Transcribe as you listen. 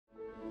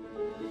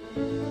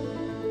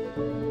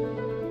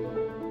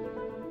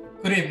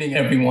Good evening,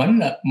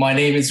 everyone. My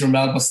name is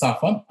Ramel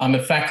Mustafa. I'm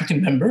a faculty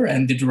member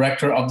and the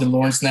director of the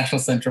Lawrence National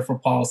Center for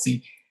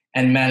Policy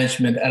and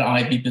Management at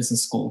Ivey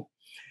Business School.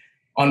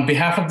 On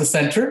behalf of the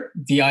center,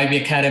 the Ivey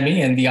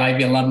Academy, and the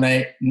Ivey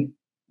Alumni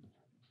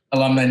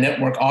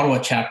Network Ottawa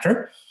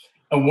chapter,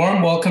 a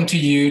warm welcome to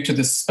you to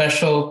this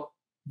special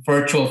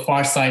virtual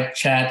Fireside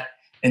chat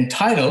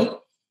entitled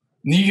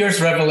New Year's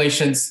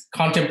Revelations,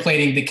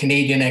 Contemplating the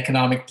Canadian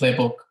Economic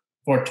Playbook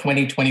for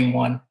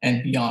 2021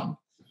 and Beyond.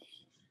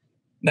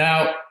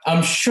 Now,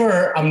 I'm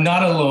sure I'm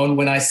not alone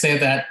when I say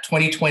that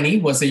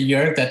 2020 was a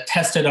year that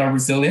tested our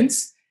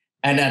resilience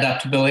and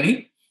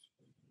adaptability.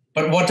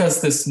 But what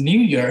does this new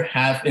year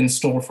have in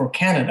store for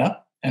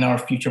Canada and our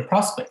future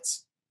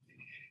prospects?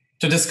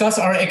 To discuss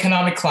our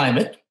economic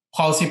climate,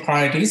 policy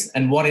priorities,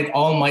 and what it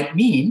all might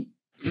mean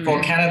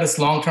for Canada's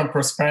long-term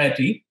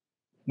prosperity,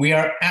 we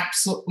are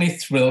absolutely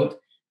thrilled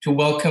to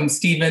welcome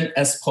Stephen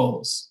S.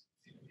 Poloz,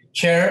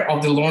 Chair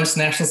of the Lawrence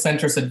National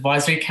Centre's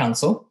Advisory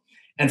Council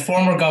and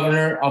former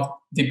Governor of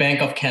the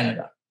Bank of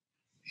Canada.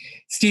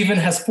 Stephen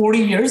has 40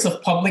 years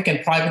of public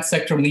and private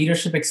sector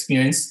leadership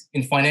experience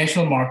in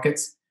financial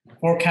markets,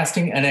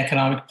 forecasting, and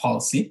economic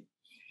policy.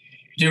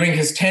 During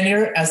his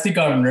tenure as the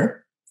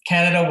governor,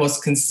 Canada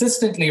was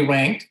consistently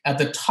ranked at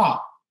the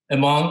top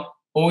among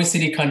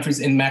OECD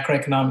countries in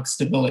macroeconomic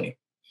stability.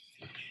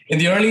 In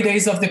the early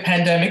days of the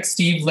pandemic,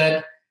 Steve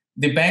led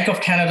the Bank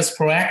of Canada's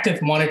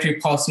proactive monetary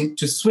policy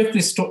to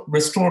swiftly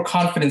restore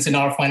confidence in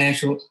our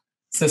financial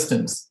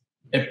systems,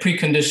 a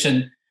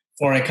precondition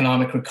for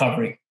economic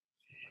recovery.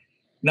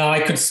 Now,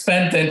 I could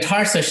spend the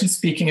entire session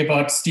speaking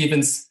about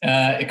Stephen's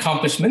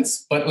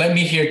accomplishments, but let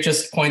me here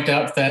just point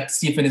out that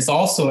Stephen is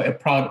also a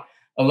proud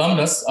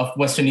alumnus of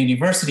Western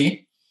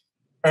University,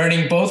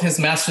 earning both his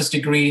master's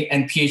degree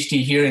and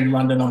PhD here in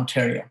London,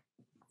 Ontario.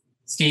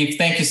 Steve,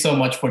 thank you so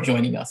much for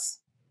joining us.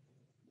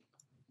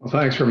 Well,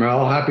 thanks,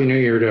 Ramel. Happy New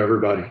Year to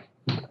everybody.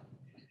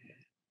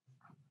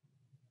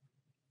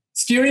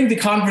 Steering the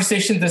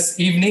conversation this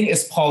evening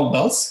is Paul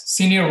Wells,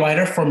 senior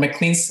writer for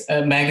Maclean's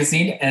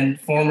magazine and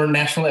former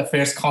national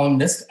affairs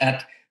columnist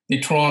at the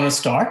Toronto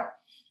Star.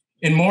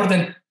 In more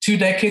than 2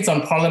 decades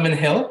on Parliament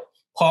Hill,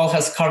 Paul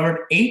has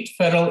covered 8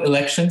 federal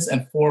elections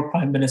and 4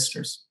 prime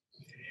ministers.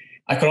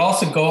 I could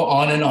also go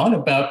on and on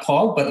about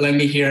Paul, but let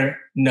me here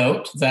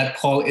note that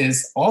Paul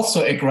is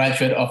also a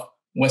graduate of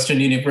Western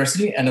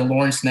University and a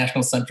Lawrence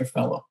National Center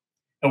Fellow.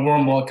 A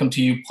warm welcome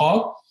to you,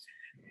 Paul.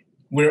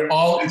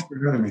 Thanks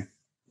for having me.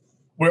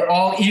 We're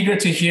all eager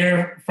to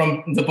hear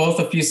from the both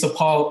of you. So,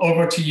 Paul,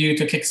 over to you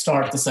to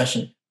kickstart the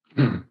session.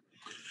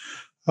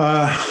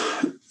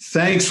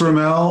 Thanks,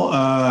 Ramel.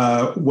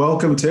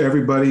 Welcome to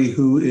everybody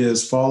who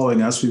is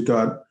following us. We've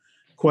got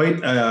quite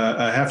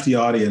a hefty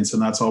audience,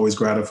 and that's always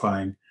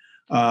gratifying.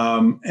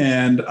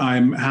 And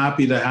I'm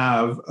happy to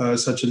have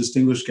such a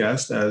distinguished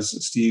guest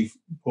as Steve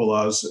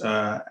Poloz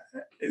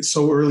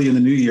so early in the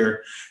new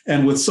year,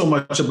 and with so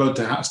much about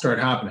to start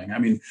happening. I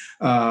mean,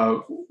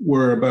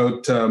 we're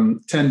about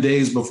 10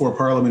 days before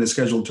Parliament is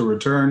scheduled to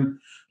return.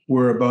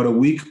 We're about a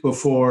week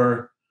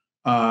before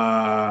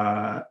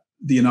the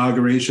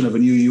inauguration of a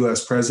new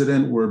U.S.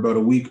 president. We're about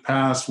a week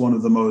past one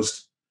of the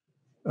most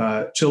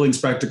chilling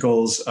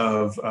spectacles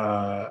of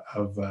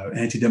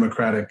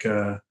anti-democratic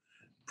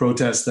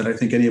protests that I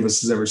think any of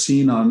us has ever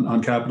seen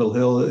on Capitol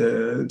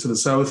Hill to the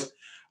south.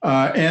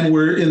 And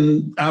we're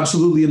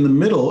absolutely in the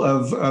middle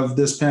of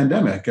this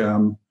pandemic.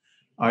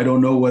 I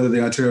don't know whether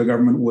the Ontario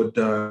government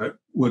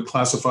would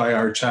classify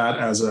our chat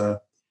as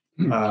a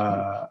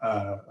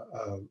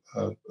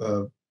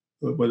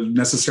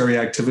necessary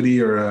activity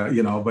or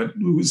but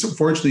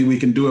fortunately we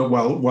can do it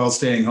while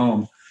staying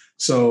home.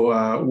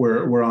 So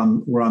we're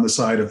on the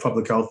side of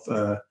public health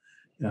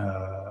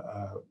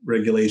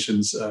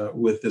regulations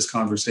with this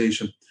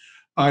conversation.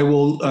 I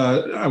will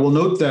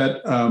note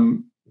that.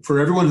 For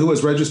everyone who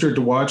has registered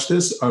to watch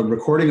this, a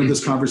recording of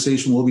this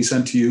conversation will be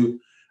sent to you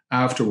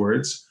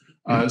afterwards,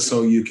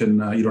 so you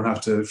don't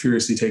have to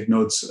furiously take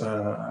notes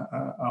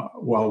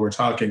while we're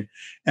talking.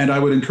 And I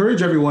would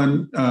encourage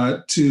everyone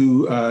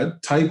to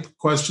type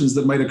questions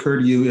that might occur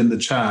to you in the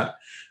chat.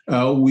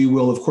 We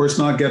will, of course,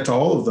 not get to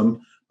all of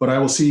them, but I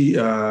will see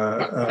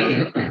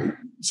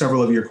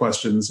several of your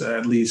questions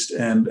at least,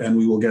 and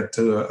we will get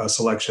to a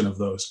selection of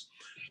those.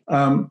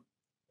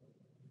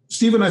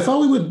 Stephen, I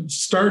thought we would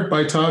start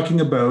by talking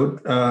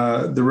about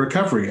the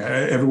recovery.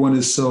 Everyone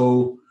is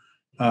so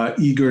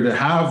eager to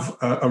have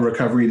a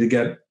recovery to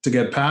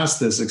get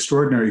past this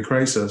extraordinary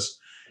crisis,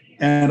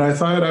 and I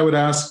thought I would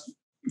ask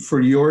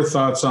for your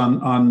thoughts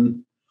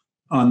on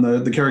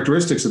the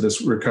characteristics of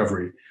this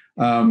recovery.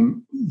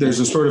 There's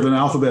a sort of an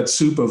alphabet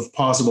soup of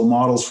possible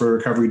models for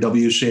recovery: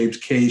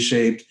 W-shaped,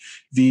 K-shaped,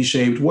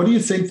 V-shaped. What do you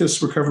think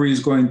this recovery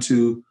is going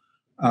to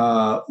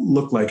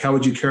look like? How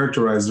would you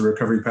characterize the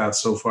recovery path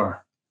so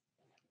far?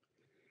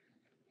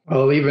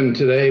 Well, even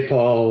today,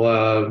 Paul,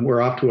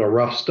 we're off to a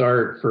rough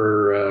start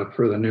for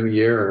the new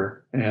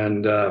year,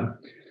 and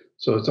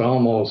so it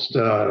almost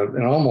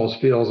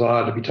feels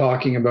odd to be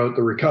talking about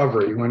the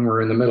recovery when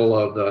we're in the middle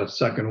of the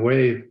second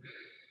wave.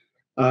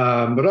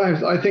 But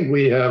I think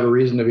we have a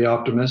reason to be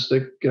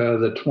optimistic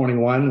that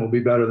 21 will be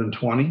better than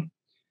 20.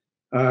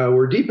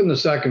 We're deep in the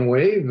second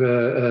wave,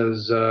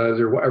 as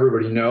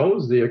everybody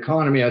knows. The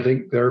economy, I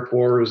think,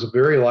 therefore, is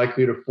very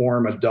likely to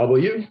form a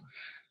W,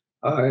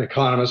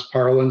 economist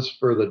parlance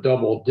for the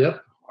double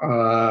dip.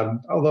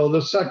 Although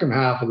the second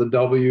half of the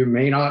W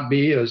may not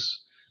be as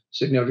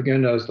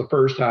significant as the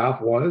first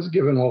half was,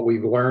 given what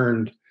we've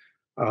learned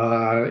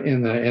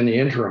in the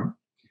interim.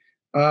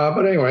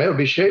 But anyway, it'll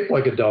be shaped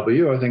like a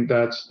W. I think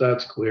that's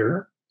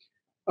clear.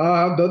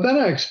 But then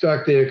I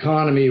expect the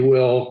economy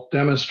will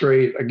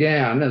demonstrate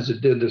again, as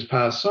it did this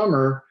past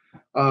summer.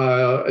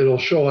 It'll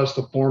show us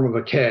the form of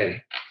a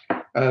K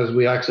as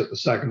we exit the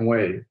second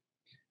wave.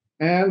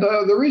 And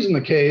the reason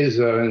the K is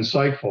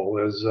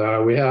insightful is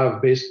we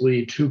have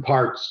basically two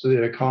parts to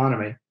the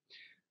economy.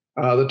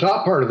 The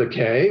top part of the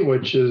K,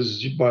 which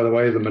is, by the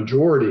way, the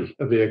majority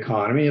of the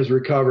economy, has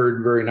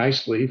recovered very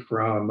nicely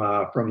from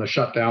the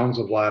shutdowns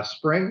of last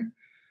spring.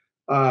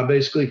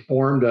 Basically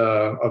formed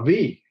a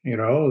V,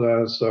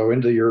 so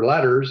into your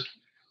letters,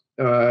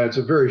 it's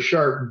a very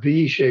sharp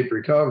V-shaped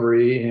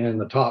recovery in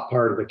the top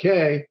part of the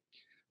K.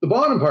 The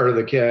bottom part of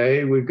the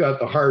K, we've got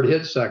the hard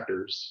hit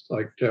sectors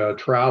like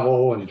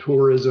travel and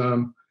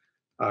tourism,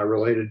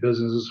 related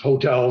businesses,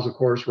 hotels, of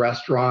course,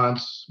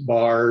 restaurants,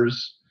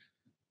 bars,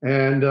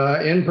 and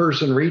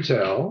in-person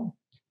retail.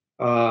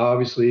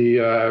 Obviously,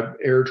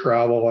 air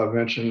travel, I've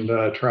mentioned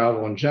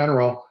travel in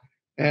general.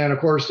 And of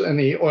course, in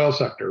the oil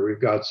sector, we've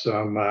got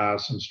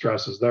some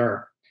stresses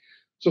there.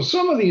 So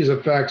some of these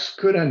effects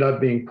could end up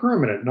being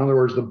permanent. In other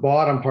words, the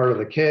bottom part of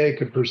the K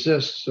could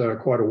persist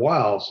quite a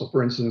while. So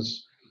for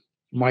instance,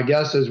 my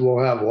guess is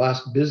we'll have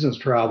less business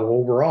travel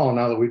overall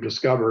now that we've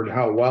discovered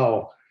how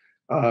well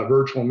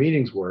virtual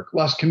meetings work,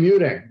 less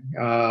commuting,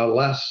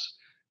 less,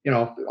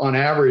 on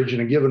average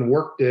in a given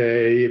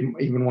workday,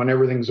 even when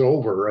everything's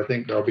over, I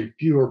think there'll be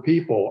fewer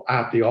people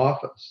at the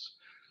office.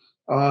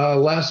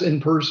 Less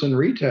in-person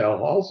retail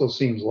also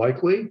seems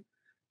likely.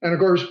 And of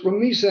course,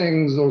 from these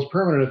things, those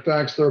permanent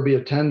effects, there'll be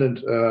attendant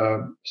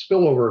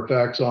spillover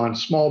effects on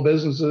small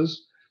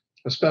businesses,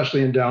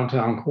 especially in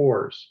downtown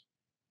cores.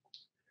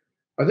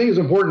 I think it's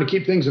important to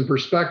keep things in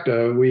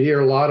perspective. We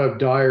hear a lot of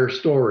dire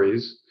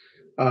stories,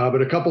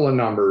 but a couple of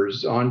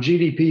numbers. On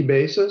GDP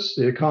basis,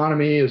 the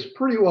economy is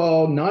pretty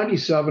well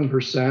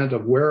 97%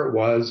 of where it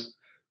was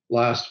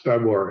last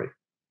February.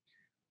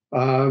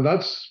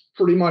 That's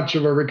pretty much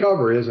of a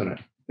recovery, isn't it?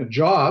 The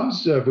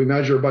jobs, if we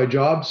measure by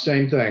jobs,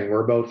 same thing.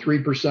 We're about 3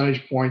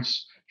 percentage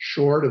points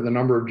short of the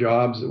number of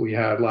jobs that we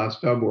had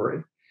last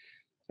February.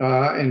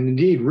 And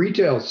indeed,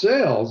 retail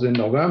sales in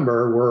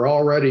November were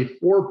already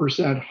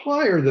 4%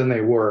 higher than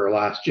they were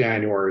last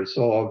January.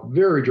 So a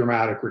very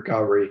dramatic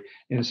recovery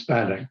in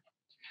spending.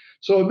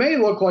 So it may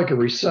look like a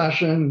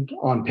recession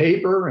on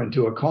paper and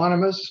to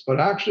economists, but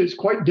actually it's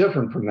quite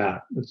different from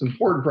that. It's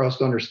important for us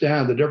to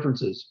understand the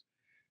differences.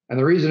 And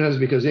the reason is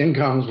because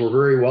incomes were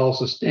very well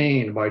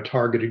sustained by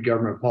targeted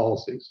government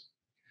policies.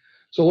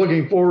 So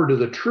looking forward to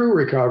the true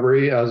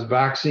recovery as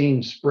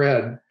vaccines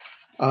spread,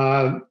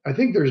 I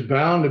think there's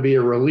bound to be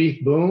a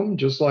relief boom,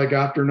 just like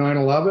after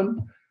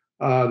 9/11.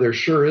 There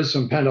sure is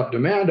some pent-up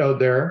demand out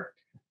there.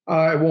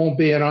 It won't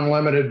be an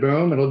unlimited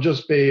boom. It'll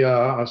just be,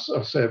 I'll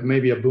say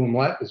maybe a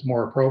boomlet is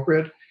more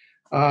appropriate.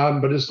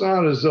 But it's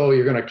not as though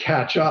you're going to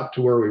catch up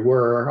to where we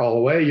were all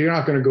the way. You're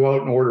not going to go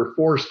out and order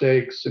 4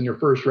 steaks in your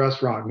first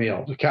restaurant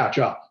meal to catch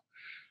up.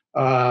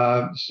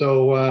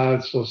 So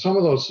some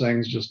of those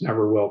things just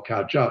never will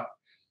catch up.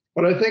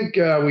 But I think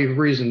we've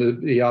reason to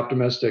be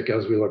optimistic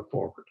as we look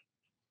forward.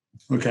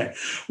 Okay.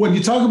 When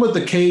you talk about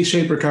the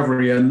K-shaped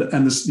recovery and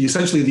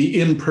essentially the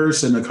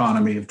in-person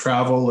economy of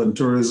travel and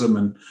tourism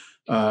and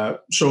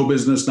show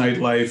business,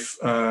 nightlife,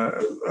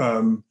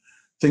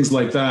 things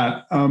like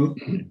that,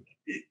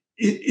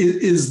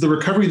 is the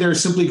recovery there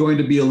simply going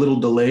to be a little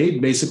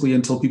delayed, basically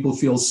until people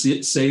feel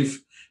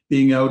safe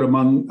being out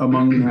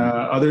among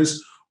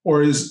others,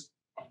 or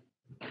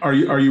are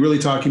you really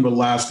talking about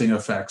lasting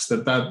effects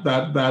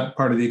that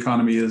part of the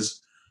economy is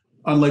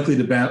unlikely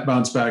to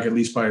bounce back at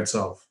least by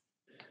itself?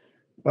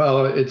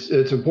 Well, it's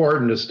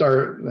important to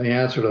start the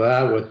answer to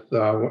that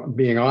with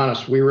being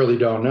honest. We really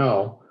don't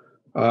know.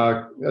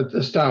 At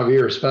this time of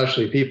year,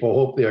 especially, people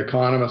hope the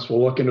economists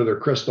will look into their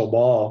crystal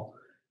ball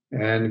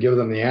and give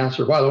them the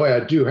answer. By the way, I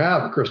do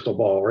have a crystal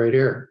ball right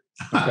here.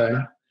 Okay,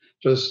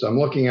 I'm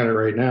looking at it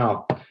right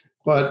now.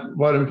 But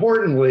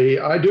importantly,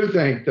 I do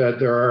think that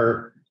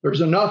there's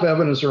enough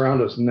evidence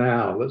around us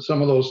now that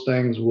some of those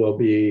things will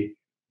be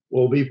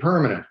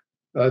permanent.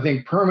 I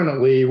think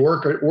permanently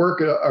work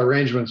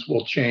arrangements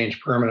will change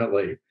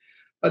permanently.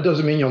 That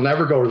doesn't mean you'll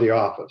never go to the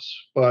office,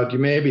 but you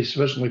may be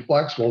sufficiently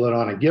flexible that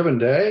on a given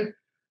day,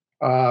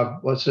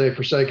 let's say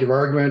for sake of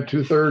argument,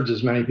 2/3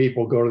 as many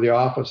people go to the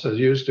office as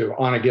used to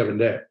on a given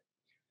day.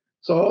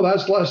 So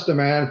that's less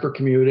demand for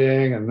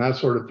commuting and that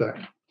sort of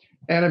thing.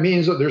 And it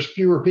means that there's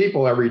fewer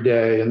people every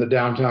day in the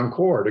downtown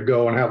core to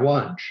go and have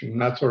lunch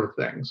and that sort of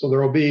thing. So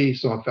there will be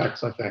some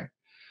effects, I think,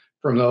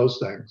 from those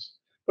things.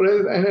 But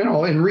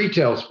in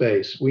retail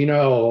space, we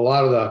know a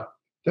lot of the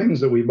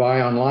things that we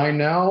buy online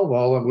now,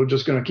 well, we're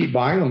just going to keep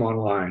buying them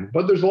online.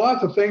 But there's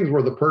lots of things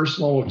where the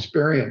personal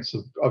experience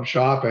of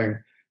shopping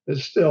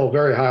is still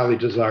very highly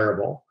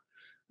desirable.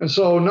 And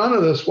so none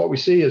of this, what we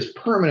see, is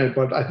permanent,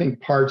 but I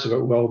think parts of it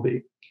will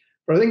be.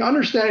 But I think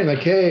understanding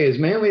the K is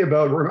mainly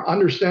about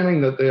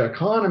understanding that the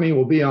economy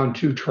will be on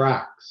two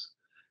tracks.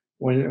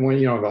 When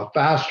you know, a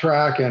fast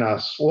track and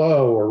a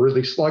slow or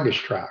really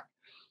sluggish track.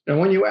 And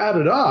when you add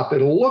it up,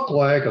 it'll look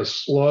like a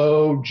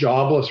slow,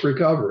 jobless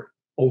recovery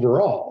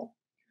overall.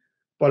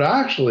 But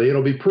actually,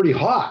 it'll be pretty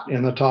hot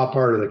in the top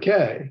part of the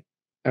K,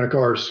 and of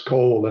course,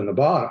 cold in the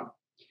bottom.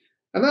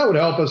 And that would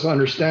help us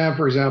understand,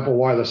 for example,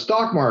 why the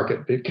stock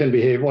market can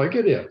behave like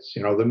it is.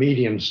 You know, the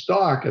median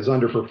stock has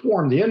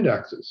underperformed the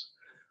indexes.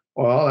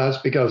 Well, that's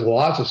because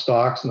lots of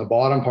stocks in the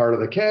bottom part of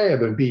the K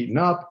have been beaten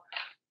up,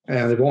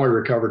 and they've only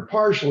recovered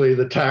partially.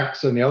 The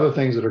techs and the other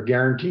things that are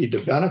guaranteed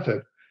to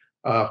benefit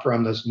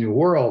from this new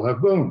world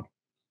have boomed.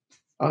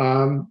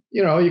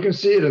 You know, you can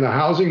see it in the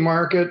housing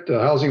market. The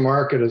housing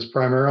market is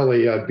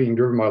primarily being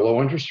driven by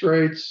low interest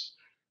rates.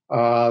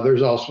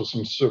 There's also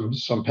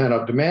some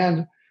pent-up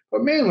demand.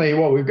 But mainly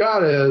what we've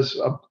got is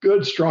a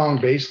good, strong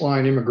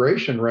baseline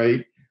immigration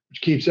rate,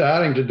 which keeps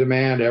adding to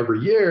demand every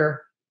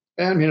year.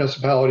 And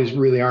municipalities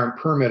really aren't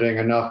permitting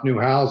enough new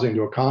housing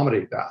to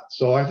accommodate that.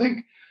 So I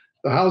think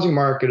the housing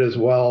market is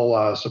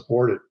well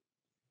supported.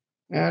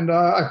 And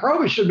I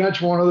probably should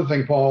mention one other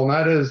thing, Paul, and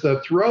that is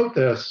that throughout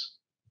this,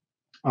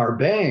 our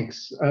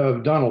banks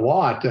have done a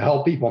lot to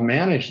help people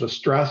manage the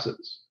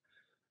stresses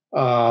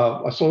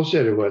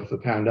associated with the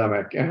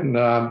pandemic. And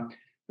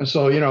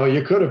so, you know,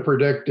 you could have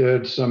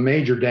predicted some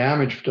major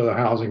damage to the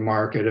housing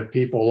market if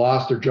people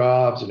lost their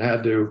jobs and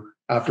had to,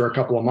 after a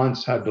couple of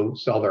months, had to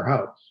sell their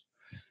house.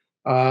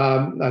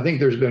 I think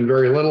there's been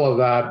very little of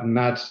that, and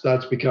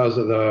that's because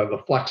of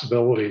the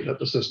flexibility that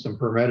the system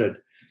permitted.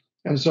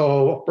 And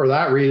so for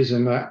that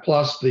reason,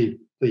 plus the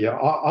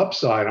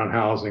upside on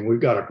housing, we've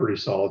got a pretty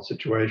solid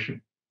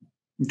situation.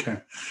 Okay.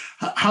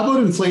 How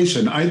about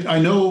inflation? I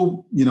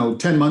know, you know,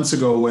 10 months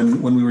ago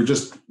when we were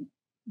just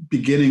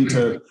beginning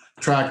to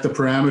track the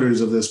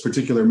parameters of this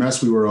particular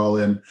mess we were all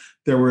in,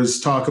 there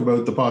was talk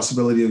about the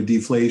possibility of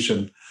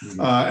deflation.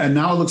 And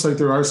now it looks like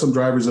there are some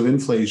drivers of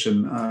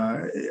inflation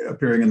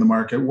appearing in the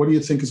market. What do you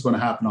think is going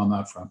to happen on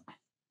that front?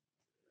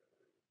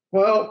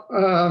 Well,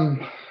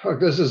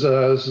 this is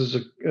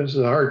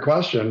a hard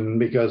question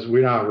because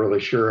we're not really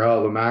sure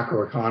how the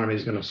macro economy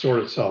is going to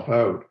sort itself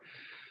out.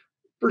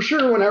 For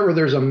sure, whenever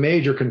there's a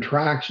major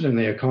contraction in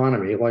the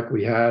economy, like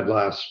we had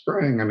last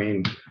spring, I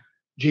mean,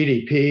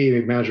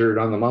 GDP measured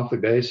on the monthly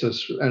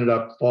basis ended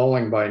up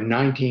falling by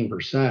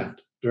 19%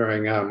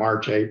 during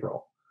March,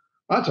 April.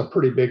 That's a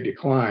pretty big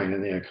decline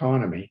in the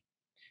economy.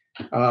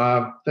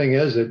 Thing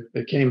is,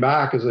 it came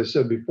back, as I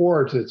said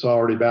before, it's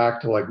already back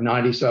to like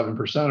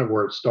 97% of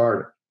where it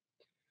started.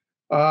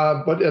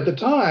 But at the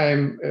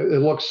time,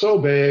 it looked so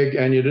big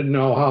and you didn't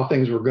know how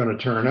things were going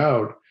to turn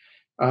out,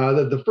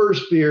 that the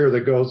first fear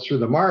that goes through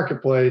the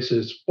marketplace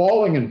is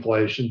falling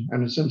inflation.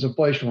 And since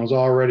inflation was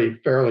already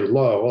fairly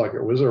low, like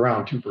it was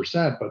around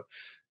 2%,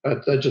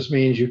 but that just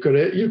means you could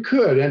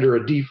enter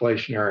a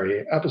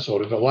deflationary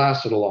episode if it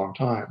lasted a long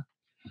time.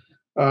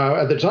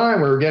 At the time,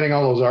 we were getting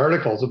all those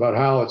articles about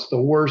how it's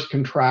the worst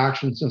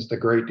contraction since the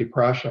Great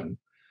Depression,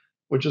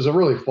 which is a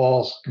really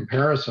false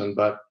comparison,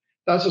 but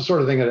that's the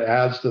sort of thing that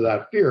adds to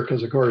that fear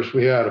because, of course,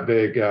 we had a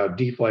big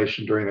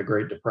deflation during the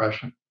Great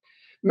Depression.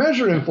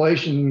 Measured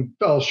inflation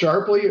fell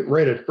sharply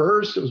right at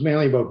first. It was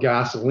mainly about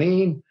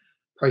gasoline.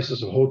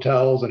 Prices of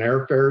hotels and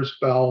airfares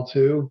fell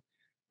too.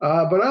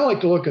 But I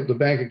like to look at the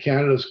Bank of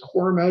Canada's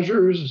core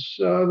measures.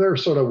 They're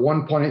sort of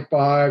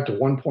 1.5 to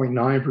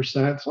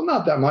 1.9%, so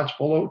not that much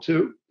below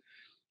 2.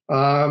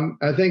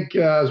 I think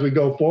as we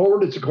go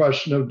forward, it's a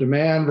question of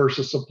demand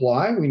versus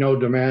supply. We know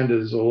demand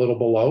is a little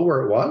below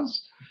where it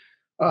was.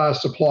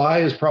 Supply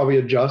is probably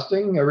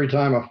adjusting every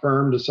time a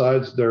firm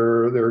decides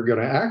they're going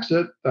to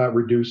exit. That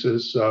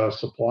reduces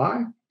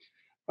supply.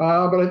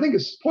 But I think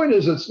the point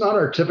is it's not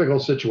our typical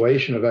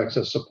situation of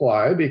excess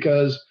supply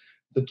because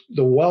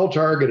the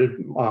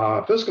well-targeted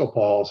fiscal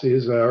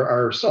policies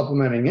are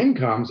supplementing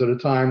incomes at a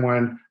time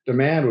when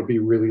demand would be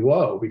really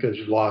low because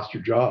you've lost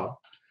your job.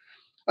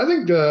 I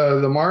think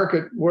the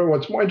market,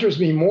 what's interests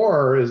me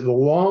more is the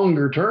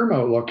longer-term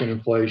outlook in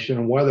inflation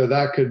and whether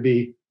that could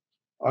be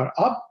an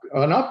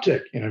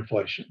uptick in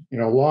inflation,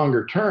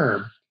 longer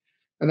term.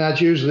 And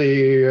that's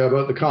usually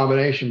about the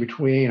combination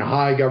between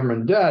high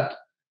government debt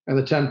and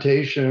the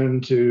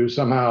temptation to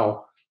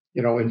somehow,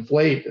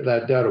 inflate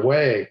that debt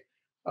away.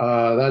 In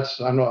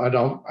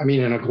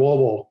a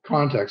global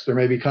context, there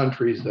may be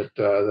countries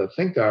that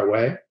think that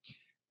way.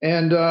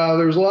 And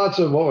there's lots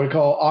of what we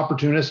call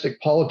opportunistic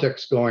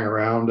politics going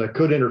around that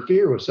could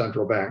interfere with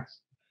central banks.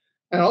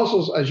 And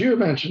also, as you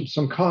mentioned,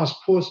 some cost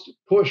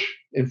push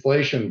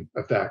inflation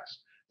effects.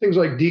 Things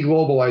like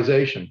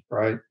deglobalization,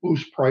 right?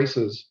 Boost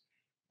prices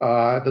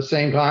at the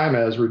same time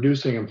as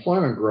reducing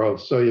employment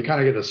growth. So you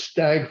kind of get a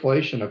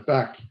stagflation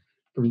effect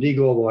from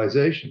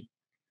deglobalization.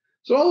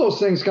 So all those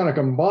things kind of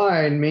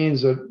combined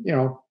means that,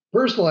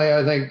 Personally,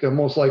 I think the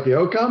most likely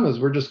outcome is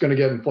we're just going to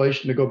get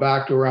inflation to go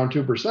back to around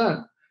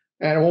 2%.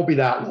 And it won't be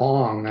that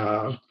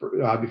long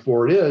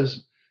before it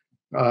is.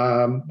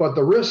 But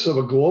the risks of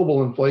a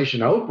global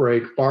inflation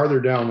outbreak farther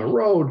down the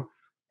road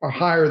are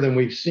higher than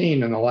we've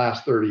seen in the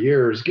last 30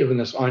 years, given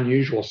this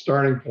unusual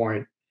starting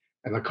point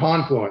and the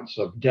confluence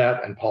of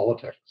debt and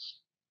politics.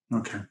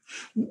 Okay.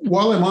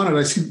 While I'm on it,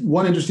 I see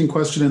one interesting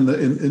question in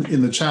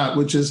the chat,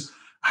 which is,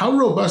 how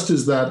robust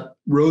is that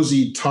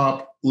rosy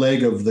top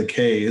leg of the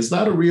K? Is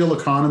that a real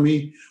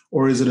economy,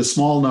 or is it a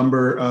small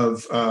number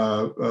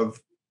of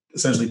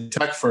essentially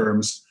tech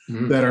firms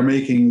that are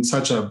making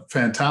such a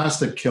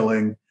fantastic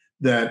killing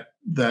that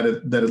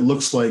it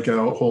looks like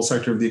a whole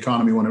sector of the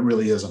economy when it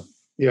really isn't?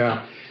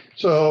 Yeah.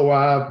 So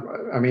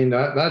I mean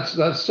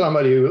that's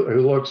somebody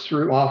who looks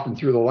often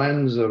through the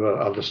lens of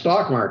the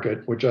stock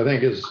market, which I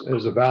think is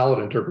a valid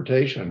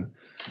interpretation.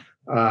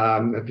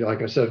 If you,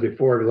 like I said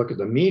before, if you look at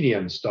the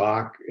median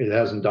stock, it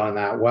hasn't done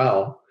that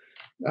well.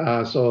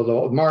 So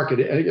the market,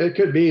 it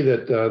could be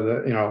that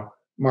the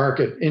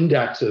market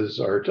indexes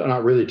are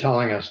not really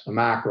telling us the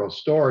macro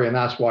story, and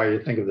that's why you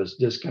think of this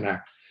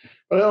disconnect.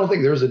 But I don't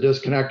think there's a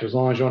disconnect as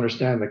long as you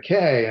understand the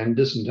K and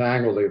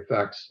disentangle the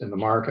effects in the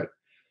market.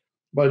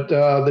 But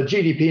the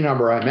GDP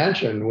number I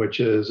mentioned, which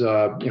is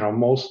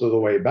most of the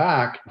way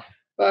back,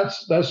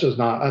 that's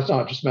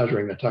not just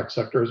measuring the tech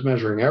sector; it's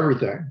measuring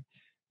everything,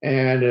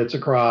 and it's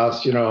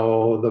across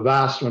the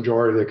vast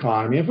majority of the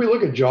economy. If we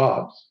look at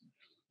jobs,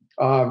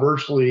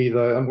 virtually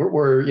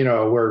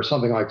we're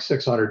something like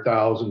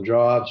 600,000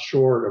 jobs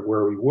short of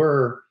where we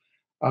were.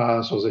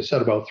 So as I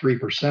said, about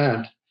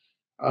 3%.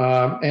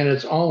 And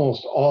it's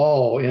almost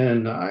all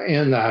in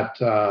that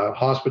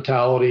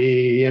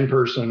hospitality,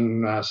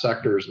 in-person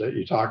sectors that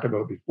you talked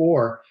about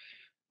before,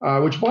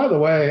 which, by the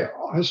way,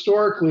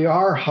 historically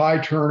are high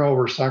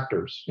turnover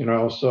sectors.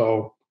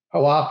 So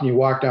how often you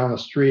walk down the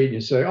street and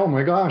you say, "Oh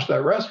my gosh,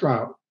 that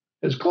restaurant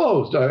is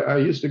closed. I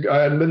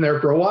hadn't been there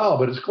for a while,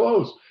 but it's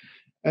closed."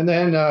 And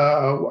then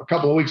a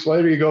couple of weeks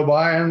later, you go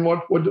by and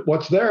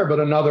what's there but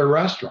another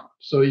restaurant?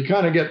 So you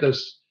kind of get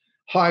this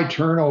high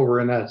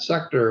turnover in that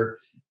sector.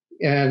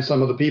 And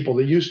some of the people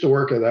that used to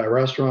work at that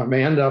restaurant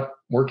may end up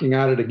working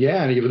at it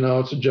again, even though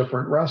it's a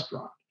different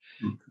restaurant.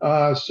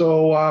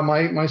 So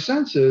my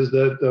sense is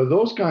that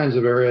those kinds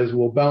of areas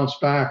will bounce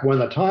back when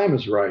the time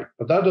is right.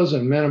 But that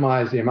doesn't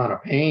minimize the amount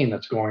of pain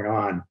that's going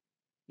on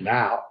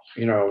now,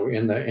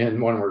 when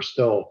we're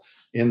still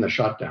in the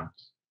shutdowns.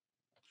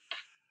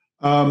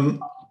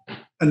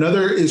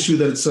 Another issue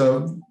that's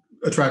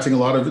attracting a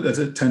lot of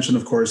attention,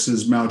 of course,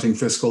 is mounting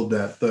fiscal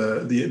debt.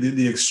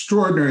 The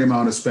extraordinary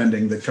amount of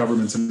spending that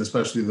governments, and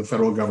especially the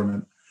federal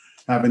government,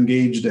 have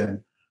engaged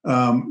in.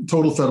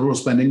 Total federal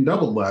spending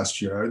doubled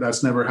last year.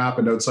 That's never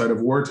happened outside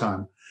of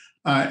wartime.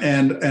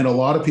 And a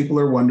lot of people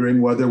are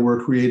wondering whether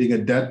we're creating a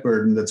debt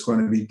burden that's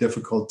going to be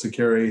difficult to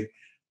carry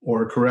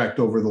or correct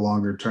over the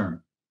longer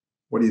term.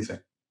 What do you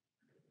think?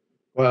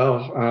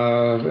 Well,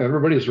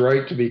 everybody's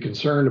right to be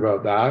concerned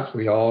about that.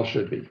 We all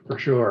should be, for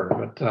sure.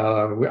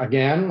 But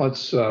again,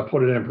 let's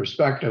put it in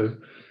perspective.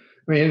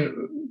 I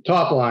mean,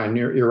 top line,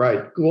 you're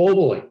right.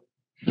 Globally,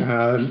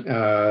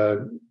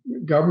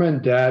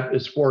 government debt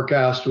is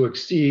forecast to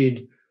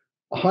exceed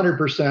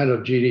 100%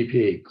 of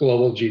GDP,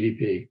 global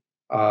GDP,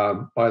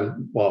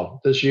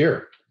 this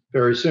year,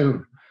 very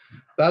soon.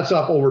 That's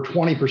up over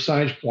 20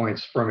 percentage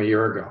points from a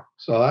year ago.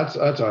 So that's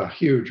a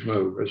huge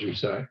move, as you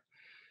say.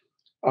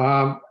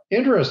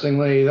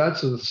 Interestingly,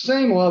 that's the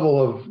same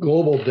level of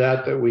global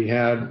debt that we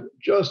had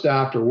just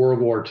after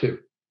World War II.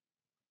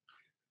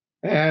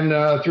 And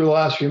through the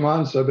last few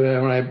months,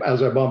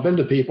 as I bump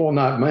into people,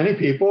 not many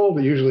people,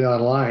 but usually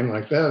online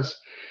like this,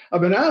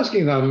 I've been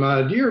asking them,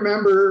 do you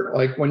remember,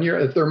 like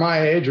if they're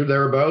my age or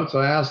thereabouts,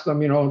 I ask them,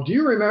 do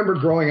you remember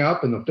growing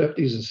up in the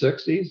 50s and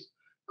 60s,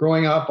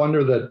 growing up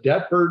under the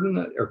debt burden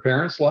that our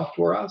parents left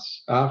for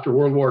us after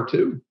World War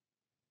II?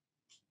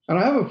 And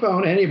I haven't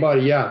found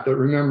anybody yet that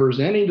remembers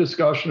any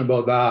discussion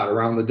about that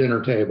around the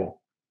dinner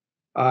table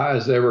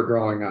as they were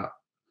growing up.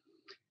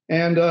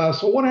 And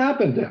so what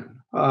happened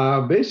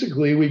then?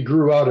 Basically, we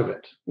grew out of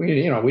it.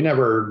 We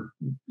never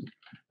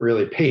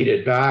really paid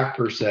it back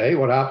per se.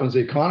 What happens? The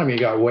economy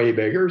got way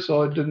bigger,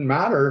 so it didn't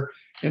matter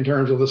in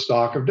terms of the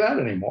stock of debt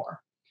anymore.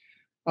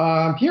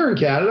 Here in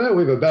Canada,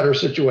 we have a better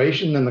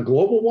situation than the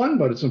global one,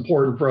 but it's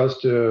important for us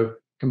to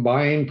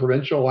combine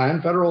provincial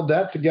and federal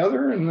debt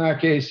together. In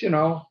that case,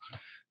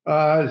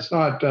 it's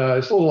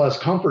a little less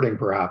comforting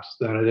perhaps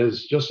than it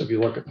is just if you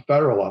look at the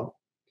federal level.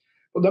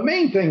 But the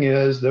main thing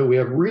is that we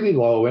have really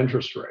low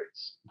interest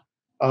rates.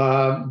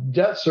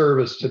 Debt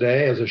service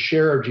today as a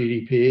share of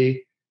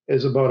GDP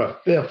is about a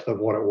fifth of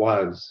what it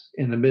was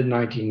in the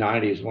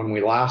mid-1990s when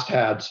we last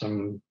had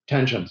some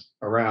tensions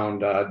around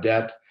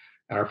debt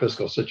and our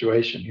fiscal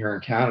situation here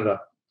in Canada.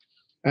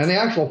 And the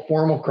actual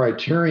formal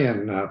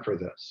criterion for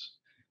this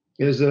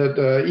is that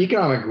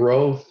economic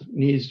growth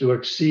needs to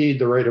exceed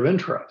the rate of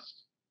interest.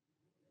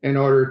 In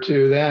order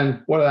to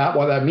then, what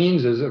that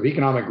means is if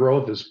economic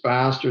growth is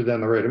faster than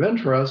the rate of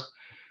interest,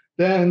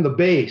 then the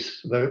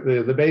base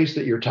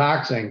that you're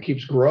taxing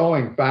keeps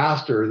growing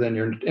faster than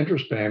your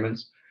interest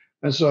payments.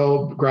 And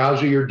so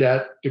gradually your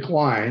debt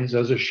declines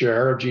as a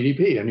share of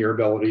GDP and your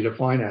ability to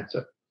finance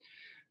it.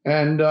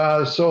 And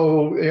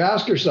so you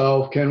ask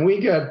yourself, can we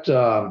get,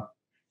 so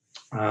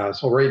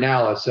right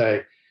now, let's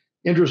say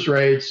interest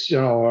rates,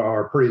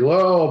 are pretty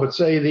low, but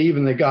say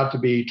they got to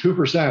be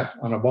 2%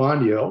 on a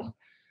bond yield.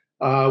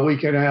 We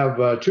can have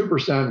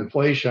 2%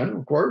 inflation,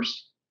 of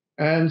course.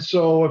 And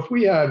so if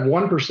we had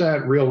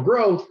 1% real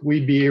growth,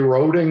 we'd be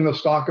eroding the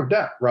stock of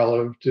debt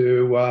relative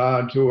to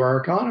our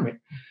economy.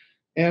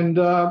 And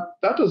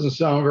that doesn't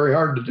sound very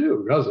hard to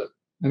do, does it?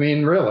 I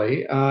mean,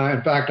 really.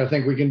 In fact, I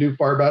think we can do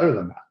far better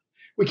than that.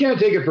 We can't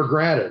take it for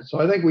granted. So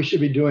I think we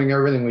should be doing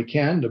everything we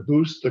can to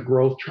boost the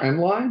growth trend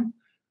line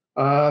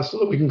so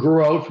that we can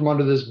grow out from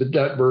under this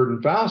debt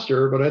burden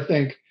faster. But I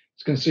think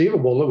it's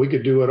conceivable that we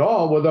could do it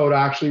all without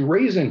actually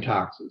raising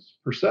taxes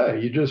per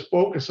se. You just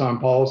focus on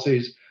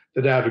policies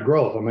that add to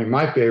growth. I mean,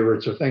 my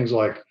favorites are things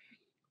like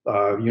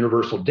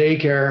universal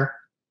daycare,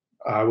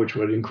 which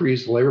would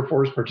increase labor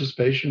force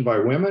participation by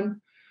women,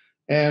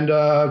 and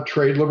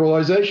trade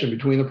liberalization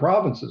between the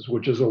provinces,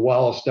 which is a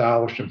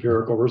well-established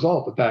empirical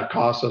result that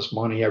costs us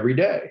money every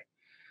day.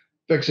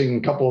 Fixing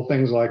a couple of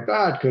things like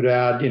that could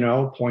add,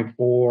 0.4,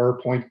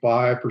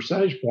 0.5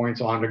 percentage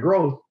points onto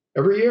growth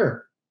every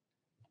year.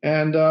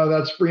 And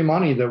that's free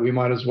money that we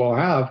might as well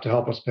have to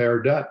help us pay our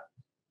debt.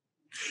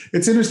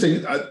 It's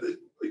interesting.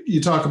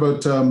 You talk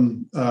about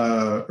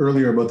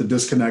earlier about the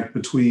disconnect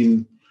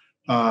between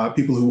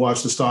people who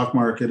watch the stock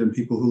market and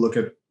people who look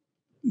at,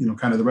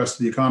 kind of the rest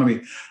of the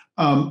economy.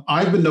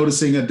 I've been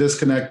noticing a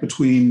disconnect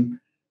between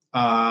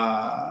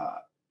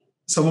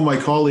some of my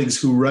colleagues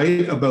who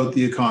write about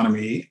the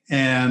economy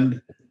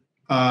and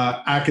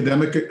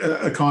academic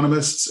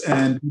economists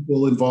and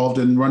people involved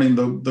in running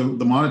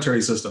the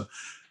monetary system.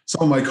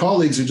 Some of my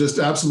colleagues are just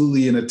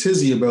absolutely in a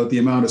tizzy about the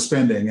amount of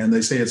spending, and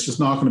they say it's just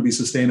not going to be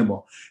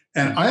sustainable.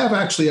 And I have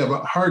a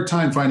hard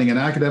time finding an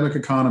academic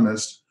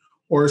economist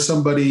or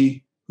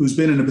somebody who's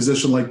been in a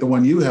position like the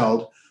one you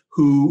held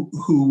who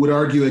would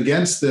argue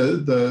against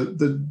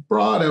the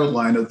broad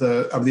outline of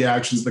the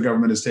actions the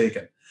government has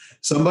taken.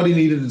 Somebody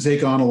needed to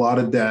take on a lot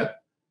of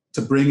debt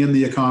to bring in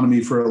the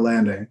economy for a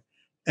landing.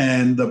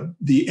 And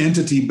the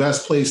entity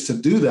best placed to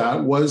do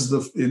that was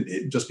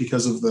just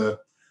because of the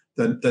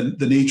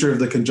nature of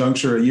the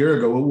conjuncture a year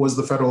ago, was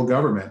the federal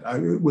government.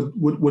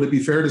 Would it be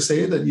fair to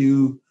say that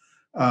you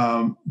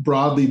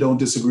broadly don't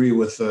disagree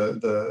with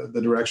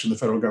the direction the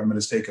federal government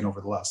has taken over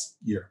the last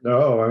year?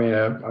 No, I mean,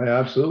 I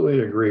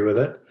absolutely agree with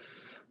it.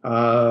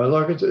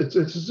 Look, it's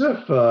as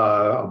if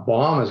a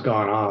bomb has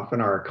gone off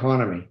in our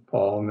economy,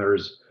 Paul, and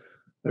there's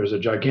a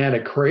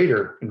gigantic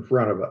crater in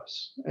front of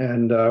us.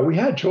 And we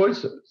had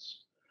choices.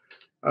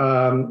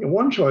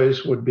 One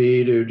choice would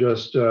be to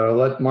just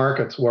let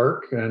markets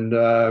work and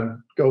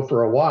go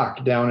for a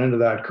walk down into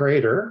that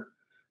crater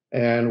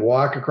and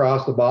walk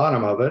across the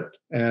bottom of it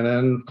and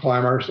then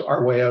climb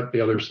our way out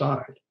the other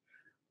side.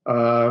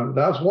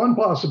 That's one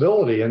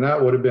possibility, and that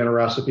would have been a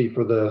recipe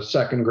for the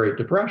second Great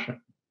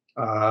Depression.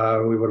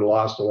 We would have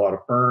lost a lot of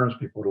firms,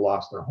 people would have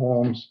lost their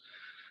homes,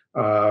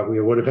 we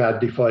would have had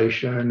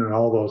deflation and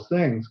all those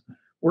things.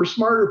 We're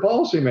smarter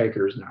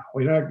policymakers now.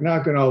 We're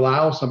not going to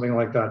allow something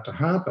like that to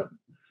happen.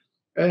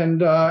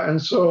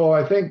 And so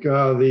I think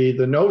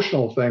the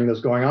notional thing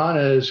that's going on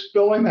is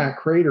filling that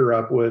crater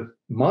up with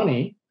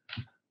money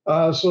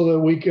so that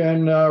we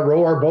can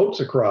row our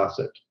boats across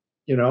it.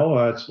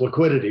 It's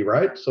liquidity,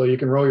 right? So you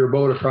can row your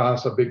boat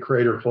across a big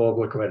crater full of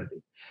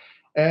liquidity.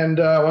 And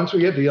once we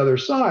get to the other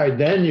side,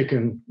 then you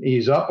can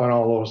ease up on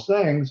all those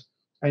things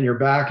and you're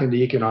back into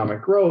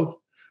economic growth.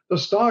 The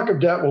stock of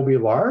debt will be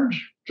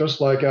large,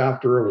 just like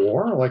after a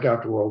war, like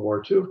after World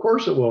War II. Of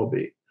course it will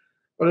be.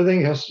 But I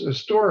think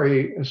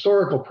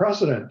historical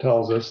precedent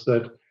tells us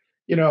that,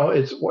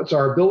 it's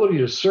our ability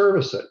to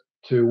service it,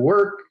 to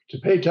work, to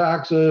pay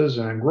taxes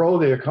and grow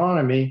the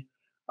economy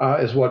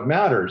is what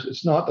matters.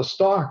 It's not the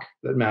stock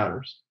that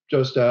matters.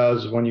 Just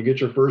as when you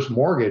get your first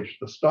mortgage,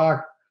 the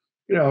stock,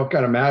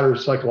 kind of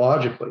matters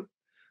psychologically.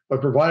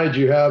 But provided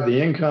you have the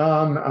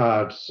income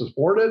to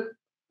support it,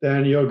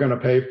 then you're going to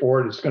pay for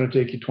it. It's going to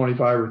take you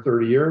 25 or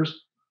 30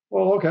 years.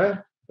 Well, okay,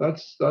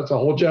 that's a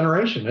whole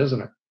generation,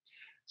 isn't it?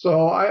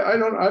 So I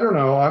don't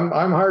know.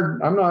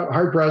 I'm not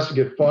hard pressed to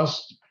get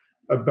fussed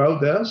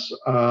about this.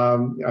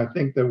 I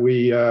think that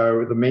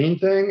the main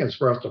thing is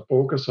for us to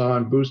focus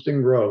on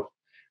boosting growth.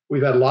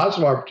 We've had lots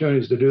of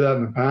opportunities to do that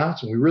in the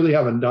past, and we really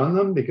haven't done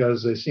them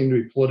because they seem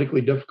to be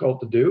politically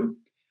difficult to do.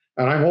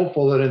 And I'm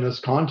hopeful that in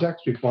this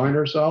context we find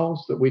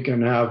ourselves, that we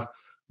can have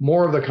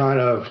more of the kind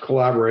of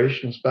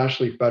collaboration,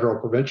 especially federal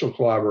provincial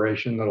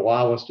collaboration, that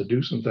allow us to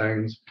do some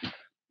things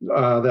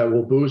that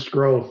will boost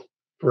growth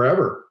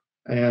forever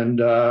and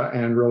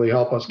really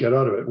help us get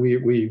out of it.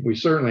 We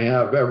certainly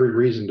have every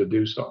reason to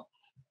do so.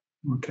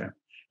 Okay.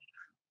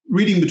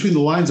 Reading between the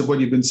lines of what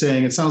you've been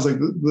saying, it sounds like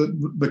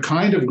the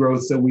kind of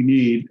growth that we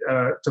need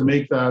to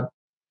make that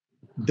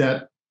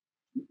debt,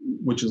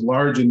 which is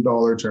large in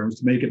dollar terms,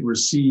 to make it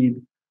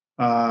recede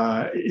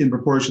in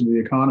proportion to the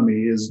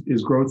economy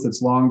is growth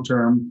that's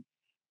long-term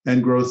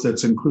and growth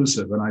that's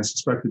inclusive. And I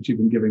suspect that you've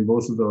been giving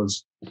both of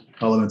those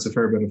elements a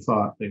fair bit of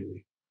thought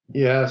lately.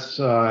 Yes,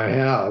 I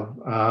have.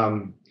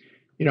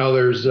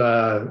 There's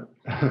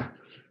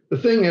the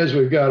thing is,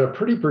 we've got a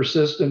pretty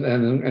persistent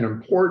and an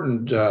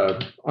important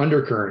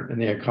undercurrent in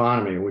the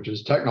economy, which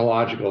is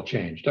technological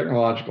change,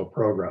 technological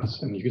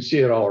progress. And you can see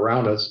it all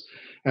around us.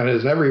 And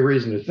there's every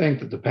reason to think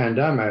that the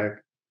pandemic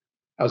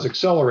has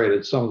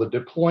accelerated some of the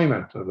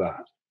deployment of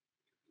that.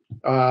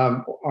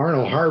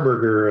 Arnold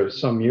Harberger,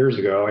 some years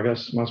ago, I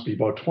guess it must be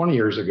about 20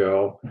 years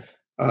ago,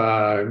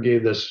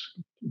 gave this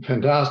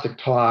fantastic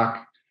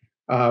talk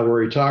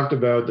where he talked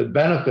about the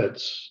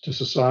benefits to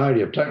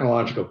society of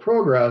technological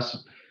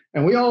progress.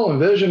 And we all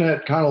envision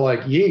it kind of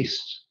like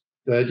yeast,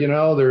 that,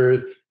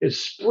 it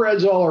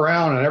spreads all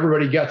around and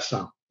everybody gets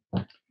some.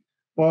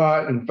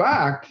 But in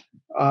fact,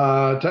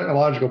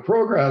 technological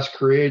progress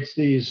creates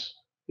these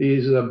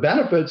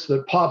benefits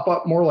that pop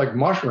up more like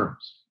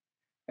mushrooms.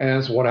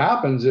 And so what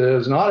happens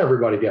is not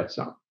everybody gets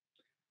some.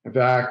 In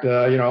fact,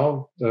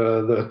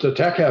 the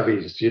tech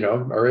heavies,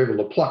 are able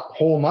to pluck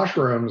whole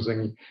mushrooms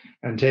and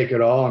take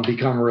it all and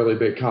become really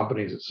big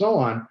companies and so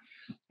on.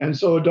 And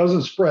so it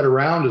doesn't spread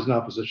around as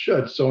enough as it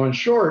should. So in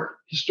short,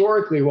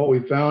 historically, what we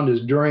found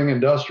is during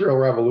industrial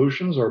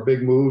revolutions or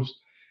big moves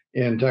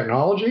in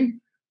technology,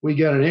 we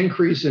get an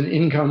increase in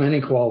income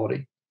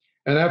inequality.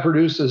 And that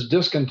produces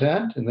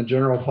discontent in the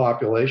general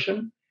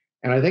population.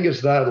 And I think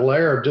it's that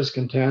layer of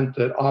discontent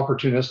that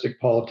opportunistic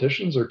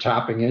politicians are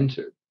tapping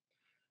into.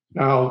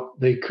 Now,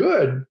 they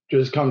could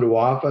just come to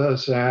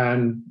office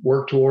and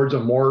work towards a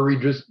more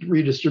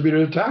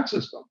redistributive tax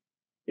system,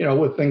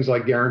 with things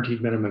like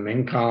guaranteed minimum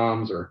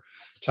incomes or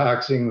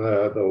taxing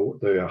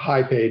the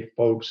high-paid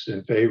folks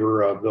in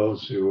favor of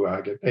those who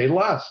get paid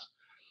less.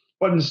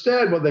 But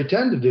instead, what they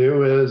tend to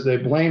do is they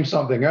blame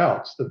something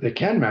else that they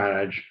can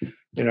manage.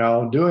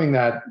 Doing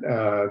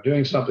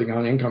something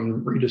on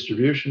income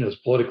redistribution is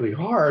politically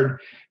hard.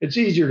 It's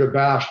easier to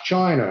bash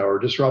China or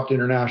disrupt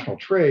international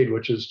trade,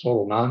 which is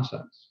total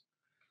nonsense.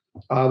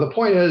 The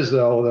point is,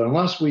 though, that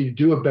unless we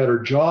do a better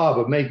job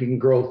of making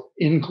growth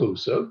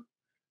inclusive,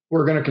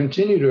 we're going to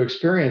continue to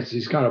experience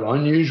these kind of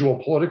unusual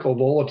political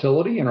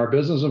volatility in our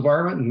business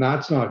environment, and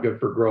that's not good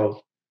for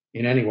growth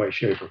in any way,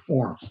 shape, or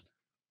form.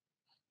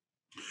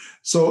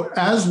 So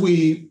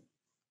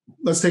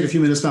let's take a few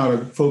minutes now to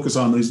focus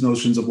on these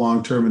notions of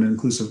long-term and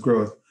inclusive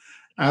growth.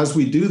 As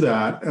we do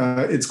that,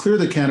 it's clear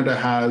that Canada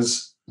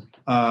has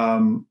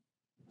some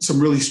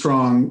really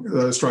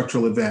strong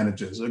structural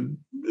advantages. A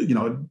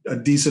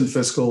decent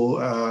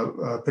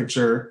fiscal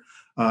picture,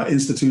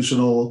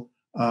 institutional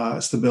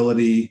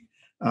stability,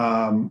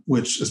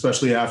 which,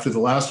 especially after the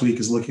last week,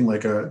 is looking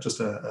like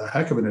just a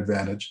heck of an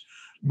advantage.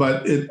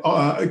 But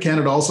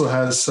Canada also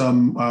has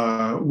some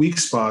weak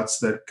spots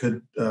that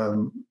could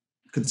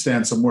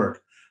stand some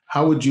work.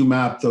 How would you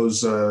map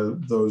those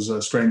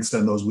strengths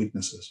and those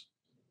weaknesses?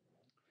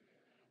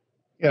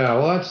 Yeah,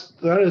 well,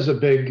 that is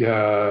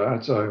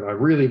that's a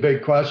really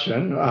big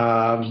question.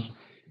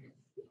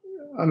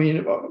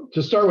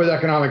 To start with,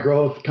 economic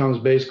growth comes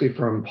basically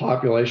from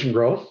population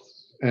growth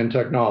and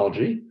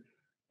technology.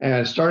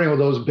 And starting with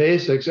those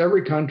basics,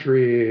 every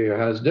country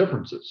has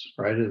differences,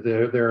 right?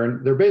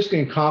 They're basically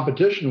in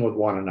competition with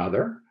one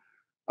another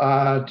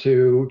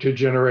to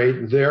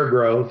generate their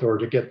growth or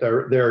to get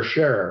their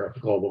share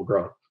of global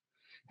growth.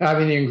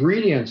 Having the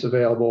ingredients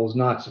available is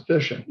not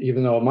sufficient,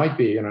 even though it might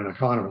be in an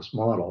economist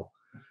model.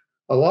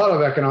 A lot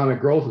of economic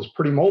growth is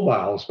pretty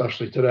mobile,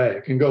 especially today.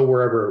 It can go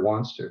wherever it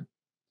wants to.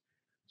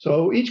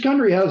 So each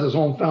country has its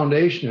own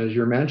foundation, as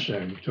you're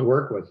mentioning, to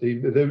work with.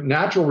 The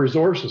natural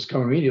resources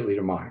come immediately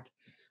to mind.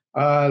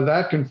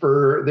 They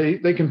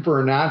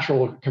confer a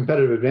natural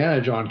competitive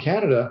advantage on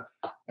Canada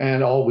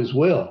and always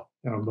will.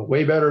 But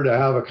way better to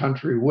have a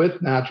country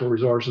with natural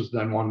resources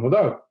than one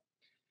without.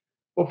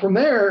 Well, from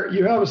there,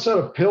 you have a set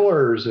of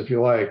pillars, if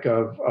you like,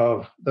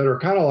 of that are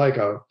kind of like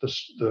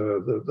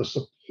the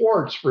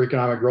supports for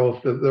economic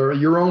growth. They're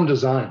your own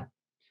design.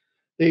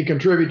 They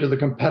contribute to the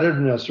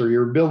competitiveness or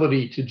your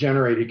ability to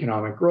generate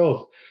economic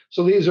growth.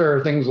 So these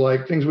are things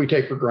we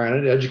take for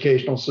granted: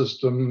 educational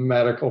system,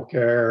 medical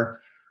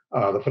care,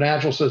 the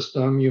financial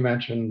system. You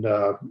mentioned,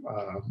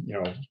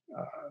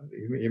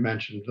 you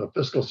mentioned the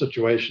fiscal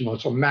situation.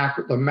 So the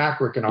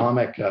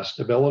macroeconomic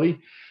stability.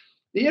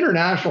 The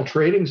international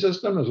trading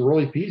system is a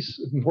really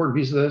important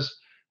piece of this.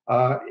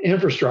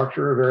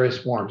 Infrastructure of various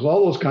forms,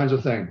 all those kinds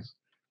of things.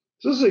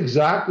 So this is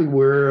exactly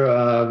where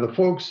the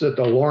folks at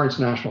the Lawrence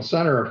National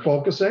Center are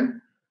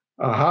focusing.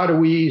 How do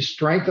we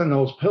strengthen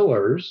those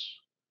pillars,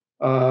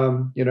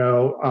 to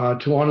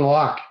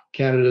unlock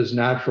Canada's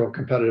natural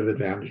competitive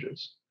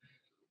advantages?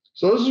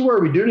 So this is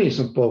where we do need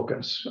some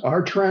focus.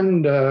 Our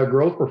trend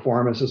growth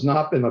performance has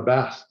not been the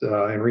best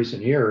in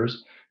recent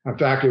years. In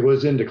fact, it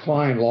was in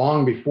decline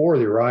long before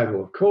the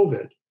arrival of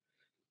COVID.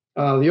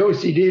 The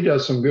OECD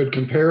does some good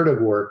comparative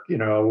work,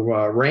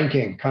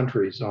 ranking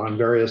countries on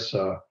various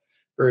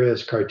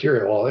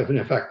criteria. Well, in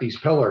effect, these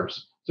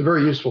pillars. It's a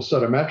very useful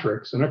set of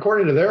metrics. And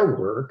according to their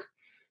work,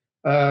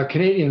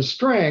 Canadian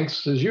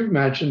strengths, as you've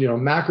mentioned,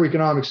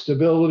 macroeconomic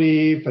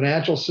stability,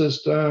 financial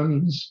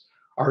systems,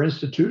 our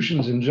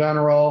institutions in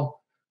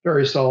general,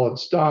 very solid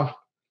stuff.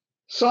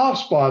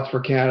 Soft spots for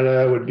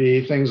Canada would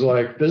be things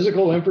like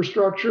physical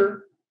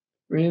infrastructure.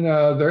 I mean,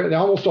 they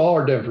almost all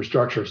are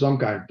infrastructure of some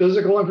kind.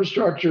 Physical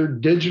infrastructure,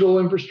 digital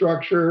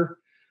infrastructure,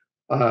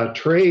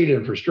 trade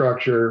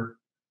infrastructure,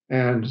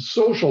 and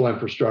social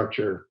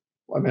infrastructure.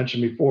 I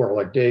mentioned before,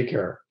 like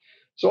daycare.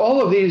 So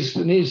all of these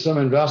need some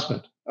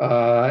investment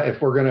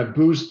if we're going to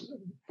boost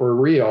for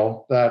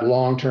real that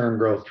long-term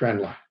growth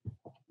trend line.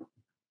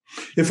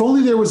 If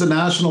only there was a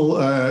national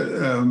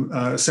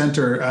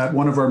center at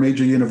one of our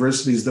major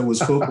universities that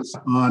was focused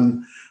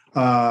on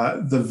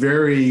the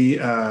very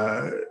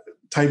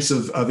types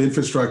of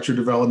infrastructure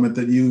development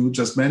that you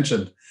just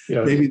mentioned.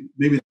 Yes.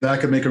 Maybe that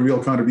could make a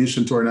real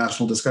contribution to our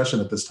national discussion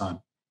at this time.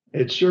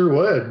 It sure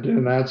would,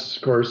 and that's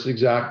of course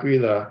exactly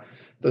the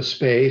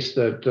space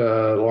that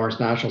Lawrence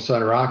National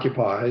Center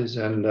occupies,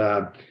 and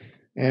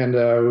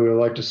we would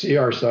like to see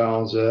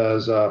ourselves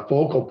as a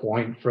focal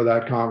point for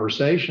that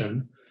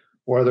conversation,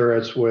 whether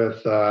it's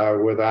with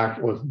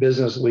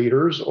business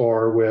leaders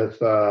or with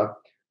the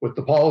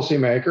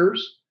policymakers,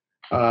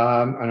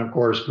 and of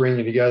course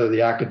bringing together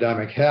the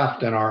academic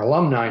heft and our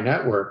alumni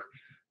network.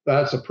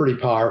 That's a pretty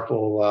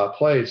powerful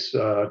place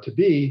to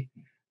be.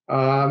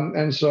 I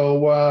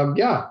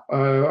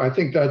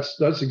think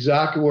that's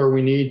exactly where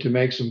we need to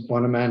make some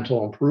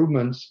fundamental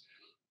improvements.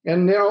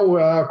 And now,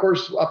 of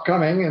course,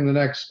 upcoming in the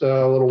next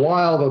little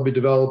while, they'll be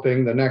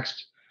developing the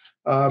next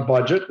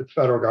budget. The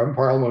federal government,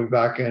 Parliament will be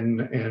back in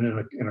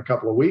a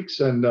couple of weeks,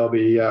 and they'll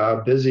be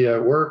busy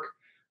at work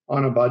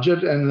on a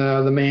budget. And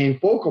the main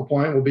focal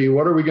point will be,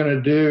 what are we going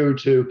to do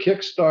to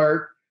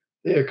kickstart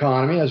the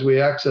economy as we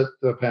exit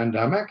the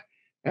pandemic?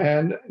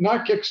 And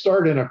not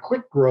kickstart in a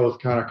quick growth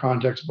kind of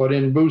context, but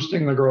in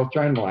boosting the growth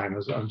trend line,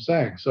 as I'm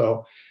saying.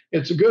 So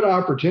it's a good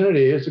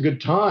opportunity. It's a good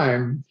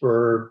time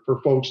for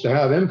folks to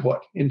have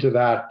input into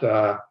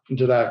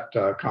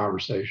that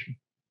conversation.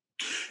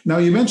 Now,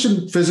 you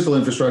mentioned physical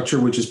infrastructure,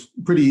 which is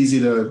pretty easy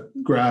to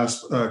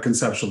grasp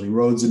conceptually,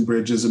 roads and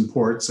bridges and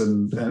ports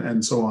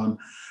and so on.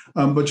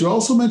 But you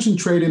also mentioned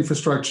trade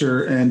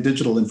infrastructure and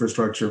digital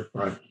infrastructure.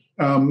 Right.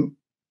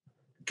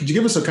 Could you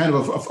give us a kind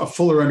of a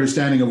fuller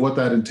understanding of what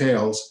that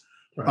entails?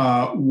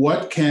 Right.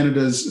 What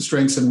Canada's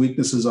strengths and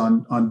weaknesses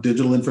on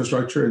digital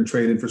infrastructure and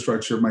trade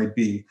infrastructure might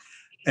be,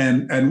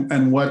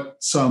 and what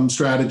some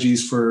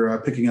strategies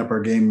for picking up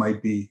our game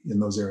might be in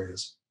those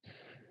areas?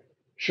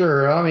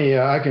 Sure.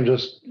 I can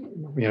just,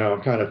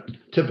 kind of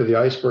tip of the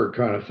iceberg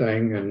kind of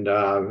thing. And,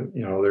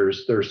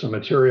 there's some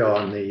material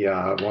on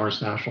the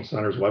Lawrence National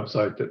Center's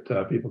website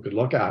that people could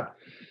look at.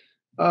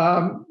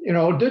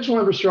 Digital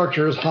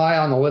infrastructure is high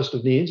on the list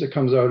of needs. It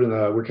comes out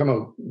we come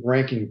out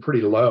ranking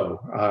pretty low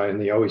in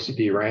the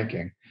OECD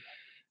ranking.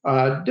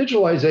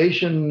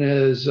 Digitalization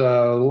is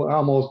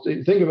almost,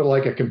 think of it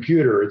like a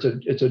computer.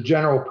 It's a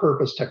general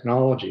purpose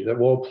technology that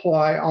will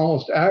apply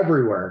almost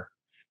everywhere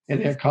in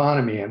the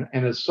economy, and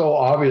it's so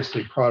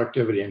obviously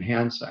productivity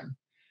enhancing.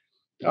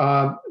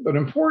 But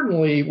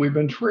importantly, we've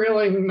been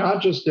trailing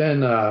not just in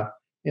the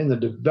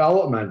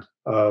development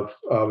of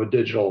a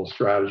digital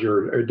strategy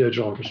or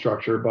digital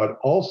infrastructure, but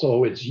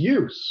also its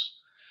use.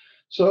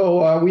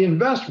 So we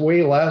invest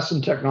way less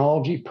in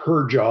technology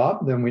per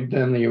job than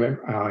the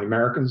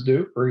Americans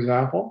do, for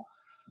example.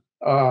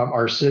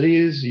 Our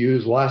cities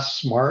use less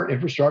smart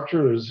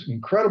infrastructure. There's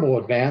incredible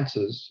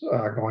advances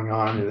going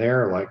on in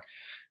there, like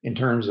in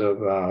terms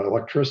of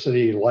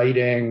electricity,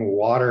 lighting,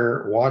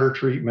 water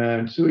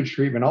treatment, sewage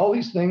treatment. All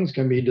these things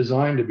can be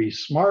designed to be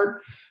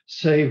smart,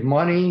 save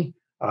money,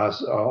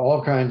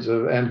 all kinds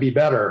of, and be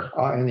better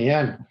in the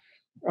end.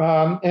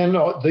 And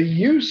the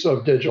use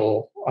of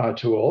digital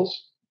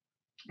tools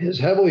is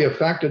heavily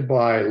affected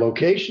by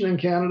location in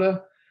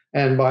Canada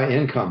and by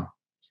income.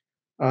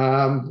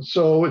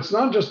 So it's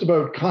not just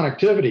about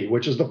connectivity,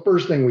 which is the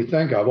first thing we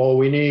think of. Oh,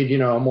 we need,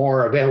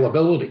 more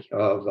availability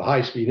of the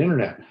high-speed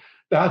internet.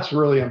 That's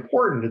really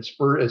important.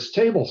 It's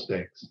table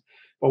stakes.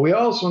 But we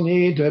also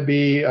need to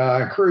be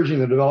encouraging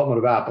the development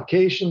of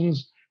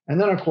applications. And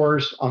then, of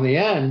course, on the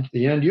end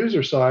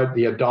user side,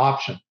 the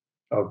adoption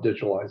of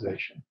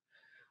digitalization.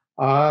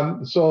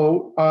 On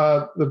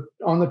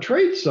the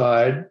trade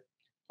side,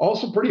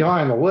 also pretty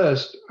high on the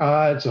list.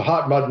 It's a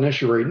hot button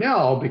issue right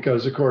now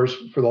because, of course,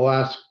 for the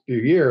last few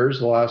years,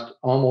 the last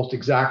almost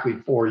exactly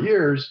 4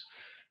 years,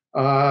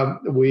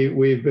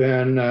 we've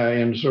been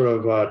in sort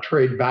of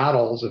trade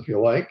battles, if you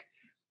like.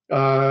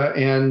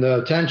 And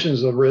the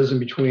tensions have risen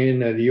between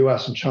the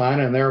U.S. and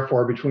China, and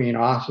therefore between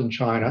us and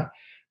China.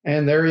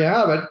 And there you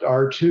have it.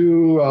 Our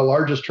two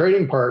largest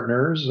trading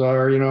partners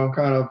are,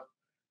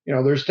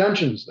 there's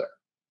tensions there.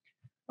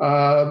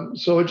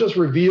 So it just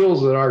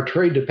reveals that our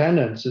trade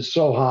dependence is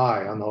so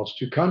high on those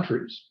two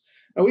countries.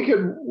 And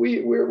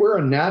we're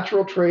a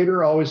natural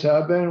trader, always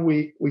have been.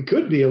 We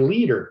could be a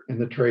leader in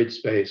the trade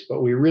space,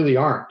 but we really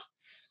aren't.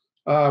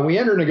 We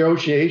enter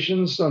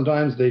negotiations.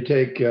 Sometimes they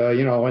take,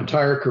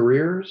 entire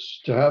careers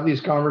to have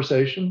these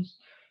conversations.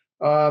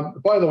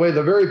 By the way,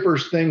 the very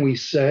first thing we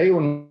say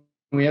when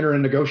we enter a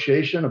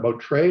negotiation about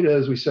trade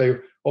is we say,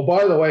 oh,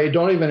 by the way,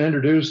 don't even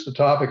introduce the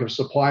topic of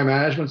supply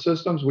management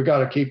systems. We got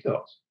to keep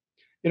those.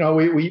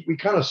 We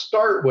kind of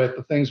start with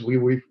the things we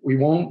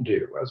won't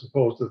do as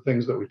opposed to the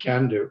things that we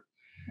can do.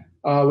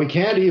 We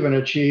can't even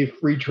achieve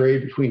free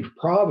trade between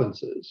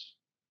provinces.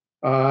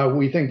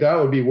 We think that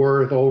would be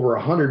worth over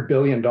 $100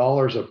 billion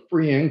of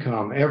free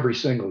income every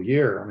single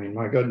year. I mean,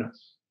 my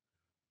goodness.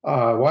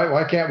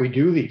 Why can't we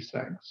do these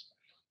things?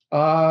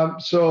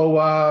 That's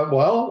why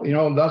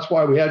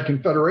we had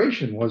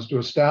Confederation, was to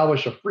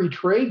establish a free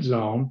trade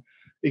zone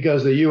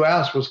because the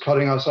U.S. was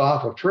cutting us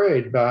off of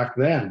trade back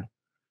then.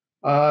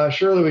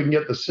 Surely we can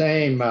get the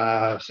same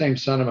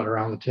sentiment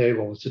around the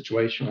table in the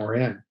situation we're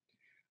in.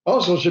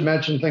 Also should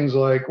mention things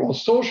like, well,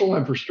 social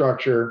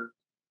infrastructure,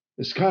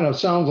 this kind of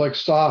sounds like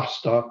soft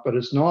stuff, but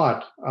it's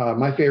not.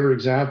 My favorite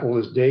example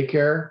is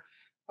daycare.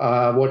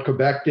 What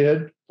Quebec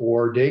did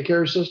for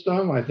daycare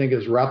system, I think,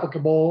 is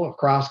replicable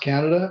across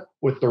Canada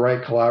with the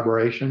right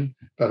collaboration,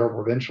 federal,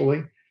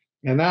 provincially.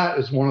 And that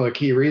is one of the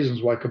key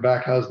reasons why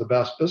Quebec has the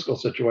best fiscal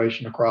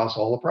situation across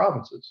all the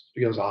provinces,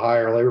 because of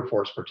higher labor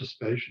force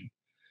participation.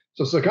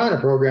 So it's the kind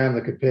of program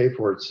that could pay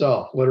for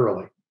itself,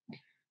 literally.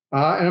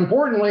 And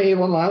importantly,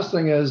 one last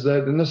thing is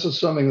that, and this is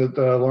something that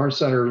the Lawrence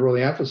Center has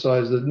really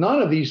emphasized, that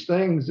none of these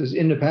things is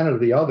independent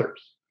of the others.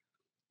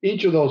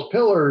 Each of those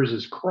pillars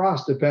is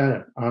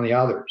cross-dependent on the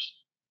others.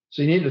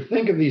 So you need to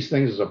think of these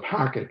things as a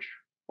package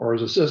or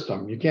as a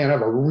system. You can't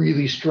have a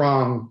really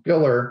strong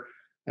pillar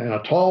and a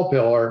tall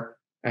pillar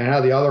and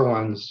have the other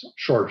ones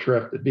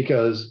short-shrifted,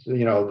 because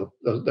they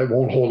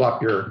won't hold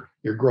up your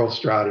growth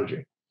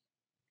strategy.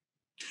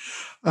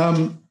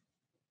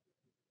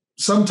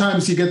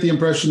 Sometimes you get the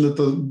impression that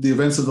the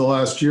events of the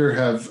last year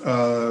have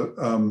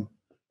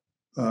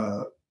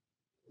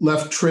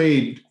left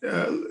trade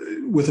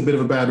with a bit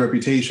of a bad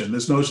reputation.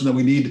 This notion that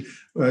we need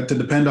to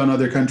depend on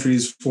other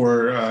countries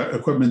for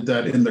equipment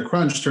that in the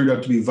crunch turned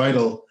out to be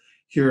vital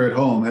here at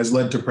home has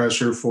led to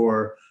pressure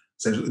for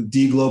essentially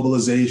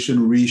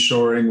deglobalization,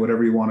 reshoring,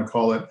 whatever you want to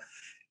call it.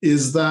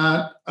 Is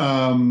that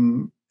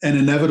an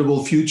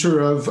inevitable feature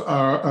of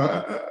our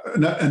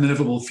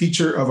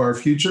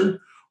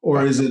future,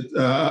 or is it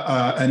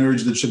an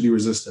urge that should be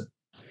resisted?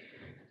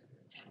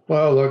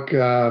 Well, look,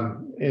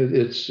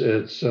 it's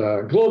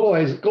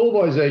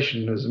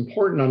globalization. Is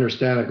important to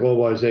understand that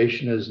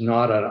globalization is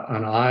not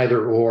an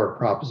either or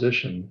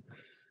proposition.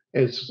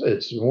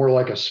 It's more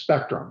like a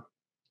spectrum,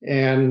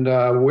 and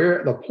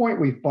where the point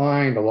we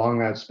find along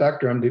that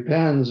spectrum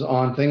depends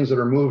on things that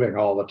are moving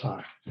all the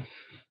time.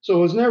 So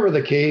it was never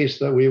the case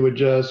that we would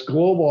just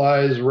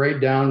globalize right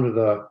down to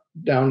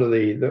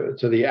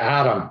the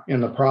atom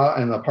in the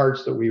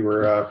parts that we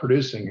were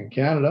producing in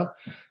Canada.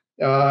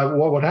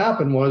 What would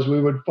happen was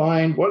we would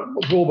find, what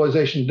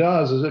globalization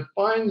does is it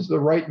finds the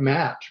right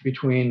match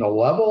between the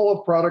level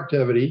of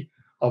productivity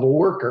of a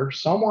worker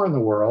somewhere in the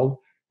world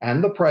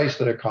and the price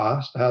that it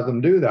costs to have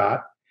them do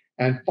that,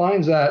 and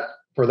finds that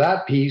for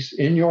that piece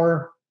in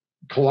your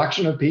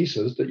collection of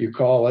pieces that you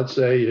call, let's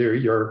say,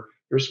 your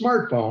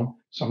smartphone.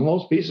 Some of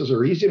those pieces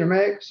are easy to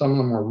make, some of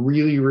them are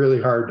really,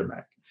 really hard to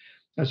make.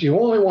 And so you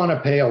only want to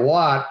pay a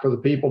lot for the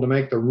people to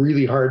make the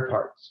really hard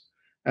parts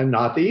and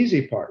not the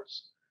easy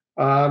parts.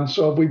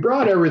 So if we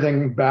brought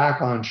everything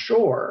back on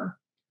shore,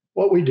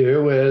 what we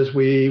do is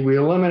we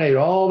eliminate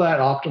all that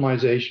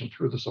optimization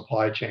through the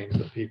supply chains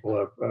that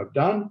people have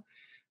done.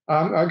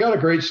 I got a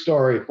great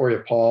story for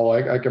you, Paul.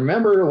 I can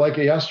remember like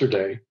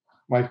yesterday,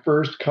 my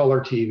first color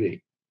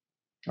TV.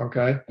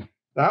 Okay.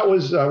 That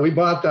was, we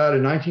bought that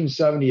in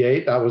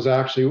 1978. That was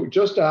actually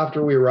just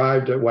after we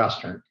arrived at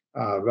Western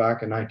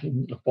back in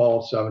the fall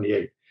of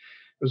 78. It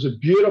was a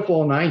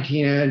beautiful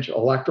 19-inch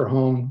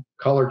Electrohome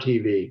color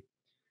TV.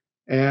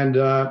 And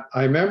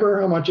I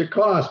remember how much it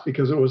cost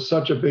because it was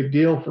such a big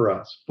deal for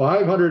us,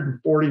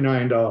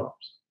 $549.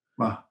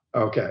 Wow.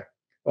 Okay.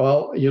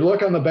 Well, you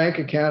look on the Bank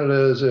of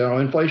Canada's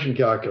inflation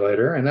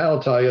calculator, and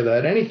that'll tell you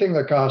that anything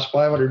that cost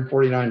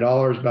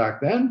 $549 back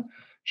then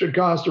should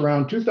cost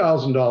around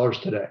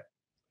 $2,000 today.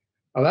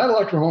 Now, that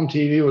Electrohome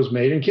TV was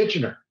made in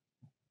Kitchener.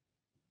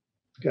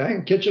 Okay,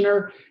 in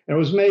Kitchener, and it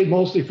was made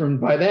mostly from,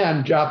 by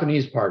then,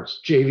 Japanese parts,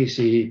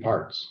 JVC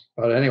parts.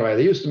 But anyway,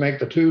 they used to make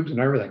the tubes and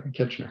everything in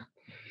Kitchener.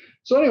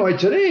 So anyway,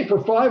 today for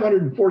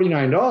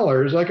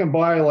 $549, I can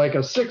buy like a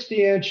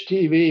 60-inch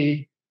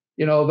TV,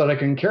 that I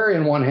can carry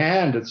in one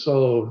hand. It's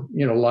so,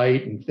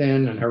 light and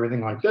thin and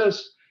everything like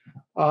this.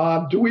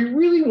 Do we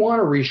really want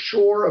to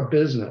reshore a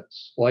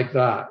business like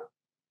that?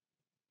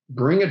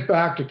 Bring it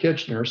back to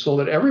Kitchener so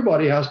that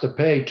everybody has to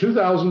pay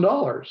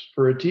 $2,000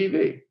 for a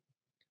TV.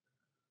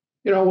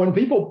 When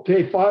people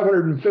pay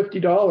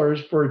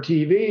 $550 for a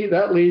TV,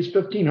 that leaves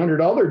 $1,500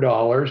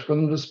 other for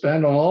them to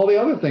spend on all the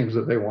other things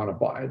that they want to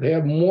buy. They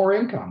have more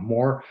income,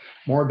 more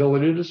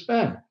ability to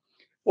spend.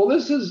 Well,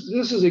 this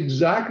is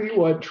exactly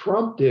what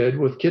Trump did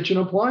with kitchen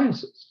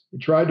appliances. He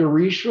tried to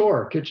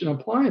reshore kitchen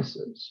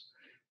appliances.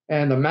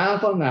 And the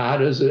math on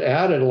that is it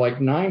added like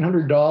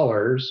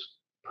 $900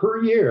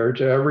 per year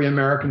to every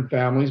American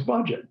family's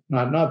budget.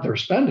 Not their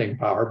spending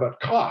power, but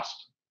cost.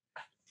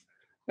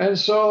 And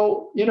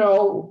so,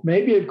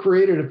 maybe it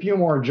created a few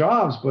more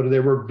jobs, but they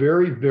were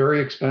very,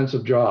 very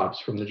expensive jobs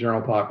from the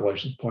general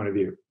population's point of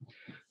view.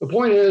 The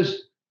point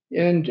is,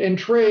 in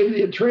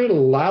trade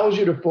allows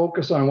you to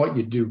focus on what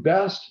you do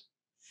best,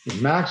 you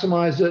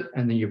maximize it,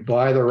 and then you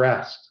buy the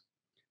rest.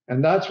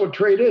 And that's what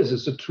trade is.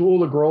 It's a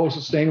tool to grow a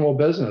sustainable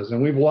business,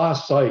 and we've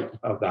lost sight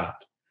of that.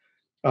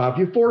 If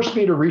you forced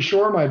me to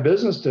reshore my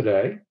business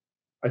today,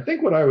 I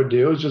think what I would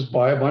do is just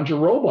buy a bunch of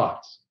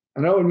robots,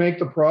 and I would make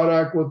the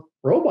product with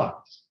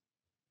robots.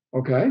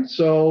 Okay,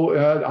 so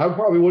I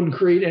probably wouldn't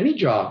create any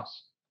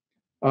jobs.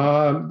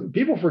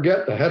 People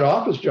forget the head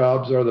office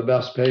jobs are the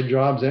best paid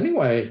jobs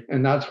anyway,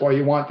 and that's why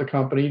you want the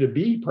company to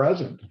be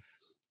present.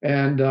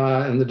 And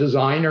the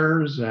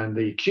designers and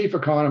the chief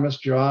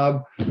economist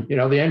job,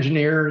 the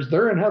engineers,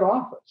 they're in head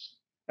office.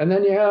 And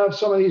then you have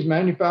some of these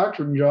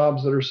manufacturing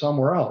jobs that are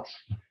somewhere else.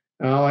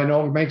 Now, I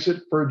know it makes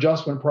it for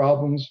adjustment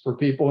problems for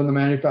people in the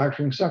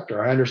manufacturing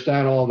sector. I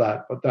understand all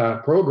that, but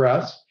that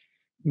progress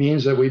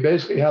means that we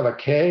basically have a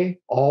K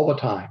all the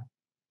time.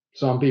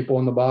 Some people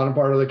in the bottom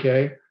part of the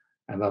K,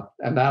 and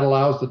that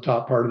allows the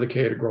top part of the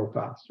K to grow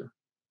faster.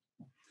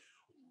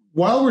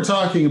 While we're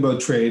talking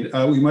about trade,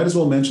 we might as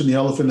well mention the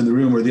elephant in the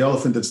room, or the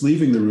elephant that's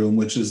leaving the room,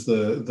 which is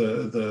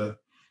the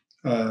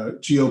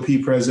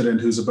GOP president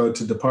who's about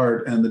to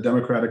depart and the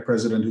Democratic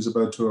president who's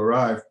about to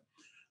arrive.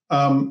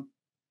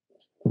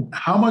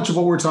 How much of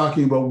what we're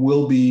talking about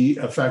will be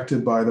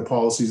affected by the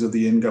policies of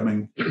the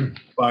incoming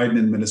Biden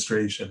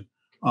administration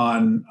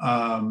on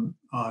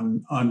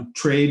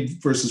trade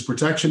versus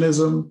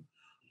protectionism,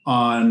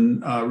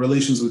 on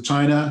relations with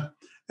China,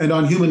 and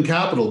on human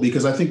capital?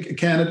 Because I think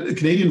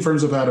Canadian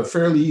firms have had a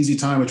fairly easy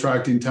time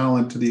attracting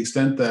talent to the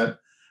extent that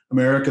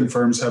American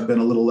firms have been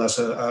a little less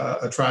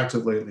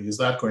attractive lately. Is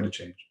that going to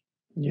change?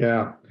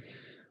 Yeah.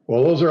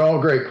 Well, those are all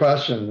great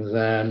questions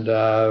and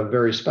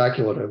very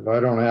speculative. I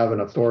don't have an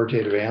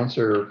authoritative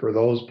answer for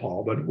those,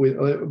 Paul, but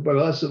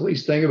let's at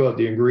least think about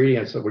the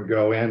ingredients that would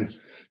go in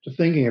to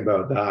thinking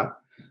about that.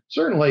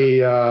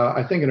 Certainly,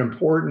 I think an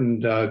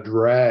important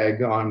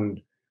drag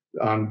on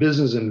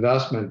business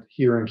investment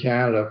here in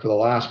Canada for the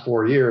last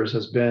 4 years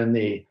has been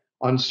the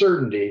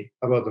uncertainty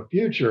about the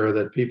future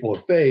that people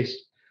have faced.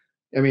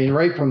 I mean,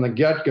 right from the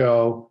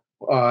get-go,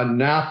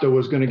 NAFTA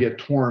was going to get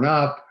torn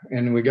up,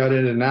 and we got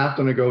into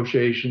NAFTA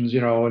negotiations,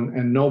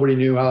 and nobody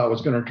knew how it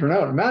was going to turn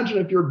out. Imagine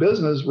if your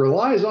business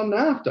relies on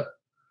NAFTA.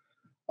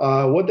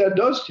 What that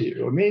does to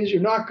you. It means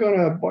you're not going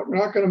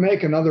to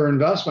make another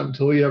investment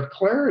until you have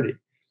clarity.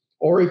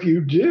 Or if you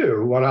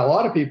do, what a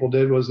lot of people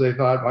did was they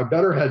thought, I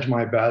better hedge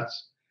my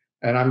bets,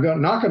 and I'm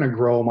not going to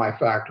grow my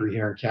factory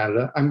here in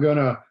Canada. I'm going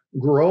to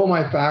grow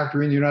my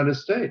factory in the United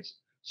States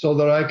so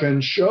that I can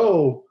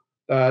show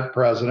that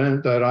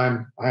president that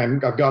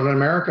I've got an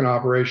American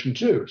operation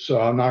too.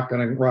 So I'm not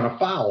going to run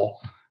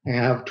afoul and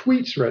have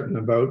tweets written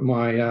about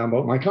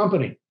my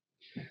company.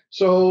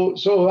 So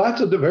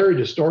that's a very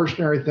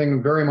distortionary thing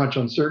and very much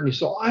uncertainty.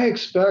 So I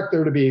expect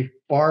there to be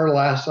far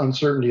less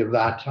uncertainty of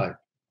that type.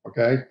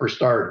 Okay, for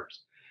starters.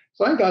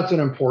 So I think that's an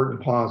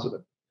important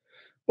positive.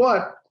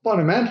 But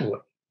fundamentally,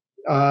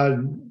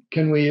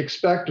 can we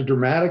expect a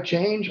dramatic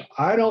change?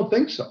 I don't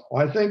think so.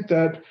 I think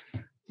that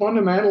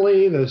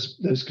fundamentally,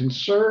 this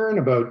concern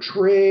about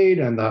trade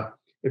and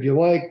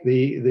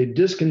the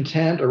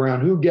discontent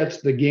around who gets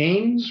the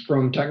gains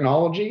from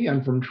technology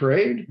and from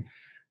trade,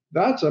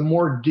 that's a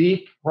more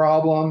deep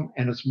problem,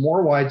 and it's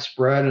more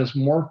widespread, and it's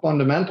more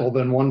fundamental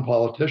than one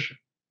politician.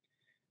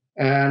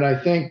 And I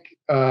think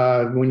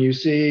when you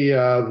see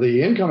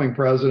the incoming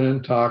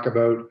president talk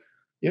about,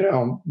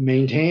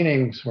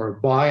 maintaining sort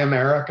of Buy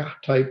America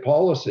type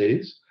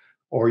policies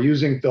or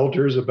using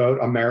filters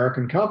about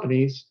American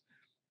companies,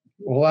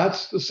 well,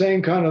 that's the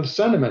same kind of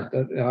sentiment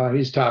that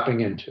he's tapping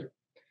into.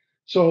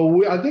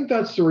 So I think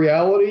that's the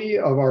reality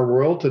of our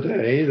world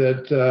today,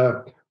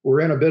 that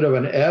we're in a bit of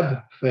an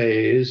ebb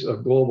phase of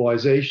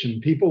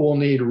globalization. People will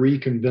need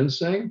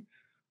reconvincing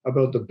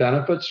about the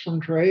benefits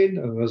from trade.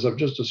 As I've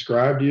just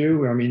described to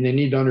you, I mean, they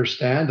need to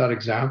understand that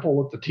example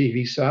with the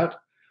TV set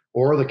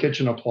or the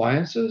kitchen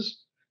appliances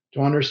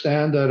to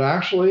understand that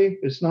actually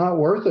it's not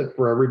worth it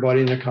for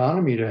everybody in the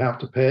economy to have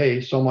to pay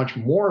so much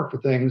more for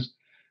things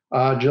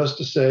just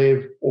to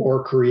save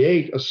or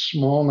create a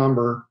small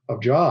number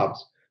of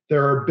jobs.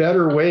 There are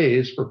better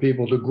ways for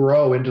people to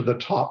grow into the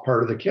top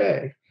part of the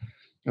K.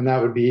 And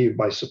that would be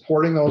by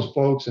supporting those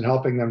folks and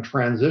helping them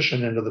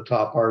transition into the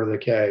top part of the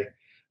K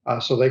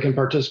so they can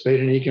participate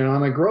in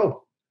economic growth.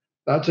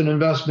 That's an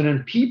investment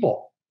in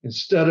people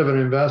instead of an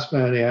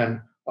investment in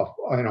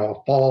a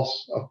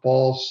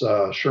false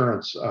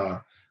assurance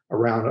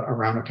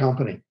around a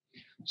company.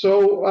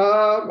 So,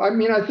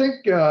 I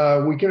think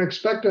we can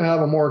expect to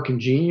have a more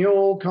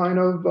congenial kind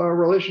of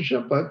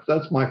relationship, but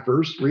that's my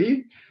first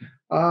read.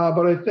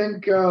 But I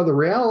think the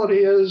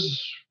reality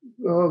is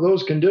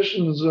those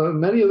conditions,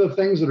 many of the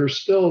things that are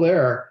still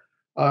there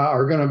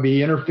are going to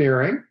be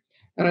interfering.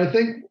 And I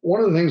think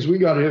one of the things we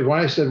got to do, when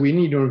I said we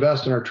need to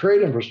invest in our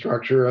trade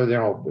infrastructure,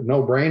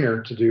 no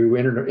brainer to do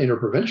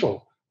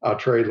interprovincial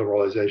trade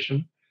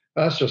liberalization.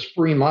 That's just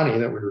free money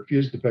that we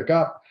refuse to pick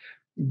up.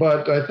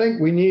 but I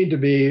think we need to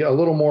be a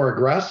little more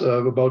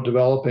aggressive about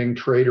developing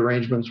trade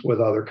arrangements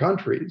with other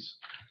countries.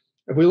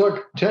 If we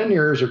look 10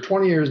 years or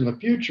 20 years in the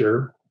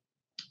future,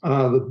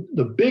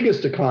 the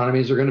biggest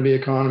economies are going to be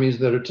economies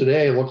that are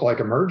today look like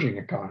emerging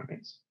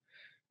economies.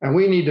 And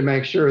we need to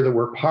make sure that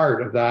we're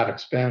part of that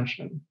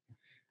expansion.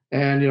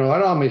 And,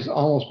 I'd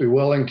almost be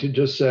willing to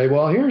just say,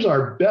 well, here's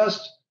our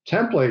best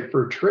template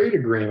for a trade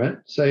agreement.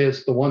 Say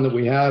it's the one that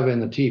we have in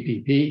the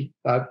TPP,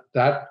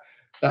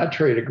 that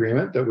trade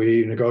agreement that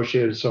we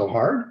negotiated so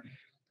hard.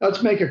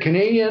 Let's make a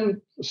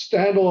Canadian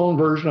standalone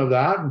version of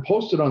that and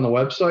post it on the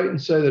website and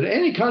say that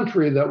any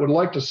country that would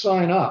like to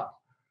sign up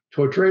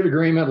to a trade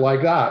agreement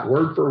like that,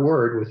 word for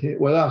word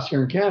with us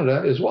here in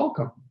Canada, is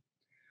welcome.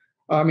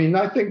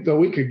 I think that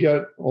we could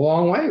get a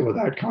long way with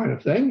that kind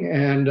of thing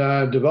and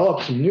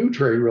develop some new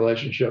trade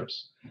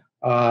relationships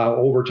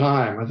over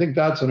time. I think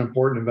that's an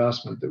important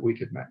investment that we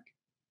could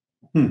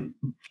make.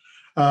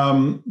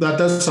 That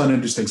does sound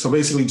interesting. So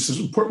basically,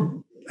 just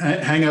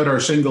hang out our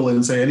shingle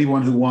and say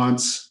anyone who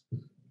wants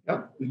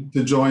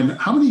to join.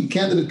 How many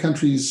candidate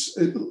countries?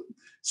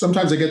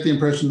 Sometimes I get the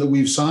impression that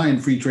we've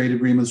signed free trade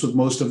agreements with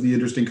most of the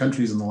interesting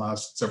countries in the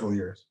last several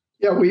years.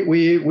 Yeah,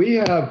 we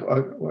have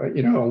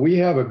we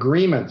have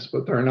agreements,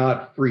 but they're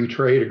not free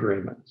trade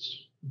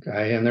agreements.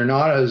 Okay, and they're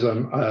not as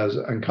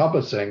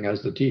encompassing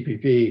as the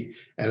TPP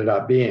ended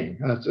up being.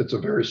 It's a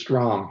very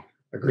strong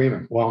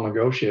agreement, well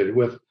negotiated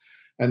with,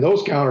 and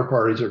those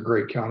counterparties are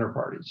great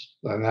counterparties,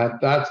 and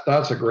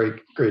that's a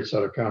great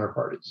set of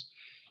counterparties.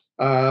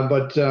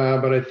 But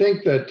I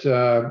think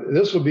that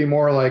this would be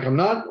more like I'm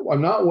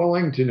not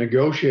willing to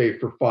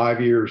negotiate for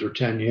 5 years or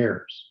 10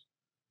 years.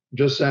 I'm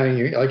just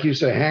saying, like you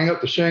say, hang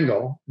up the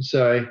shingle and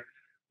say,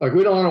 like,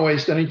 we don't want to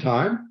waste any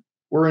time.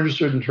 We're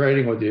interested in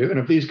trading with you, and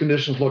if these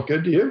conditions look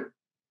good to you,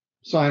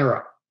 sign her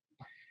up.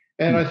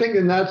 And I think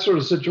in that sort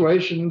of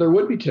situation, there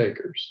would be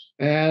takers,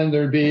 and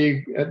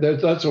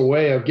that's a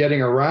way of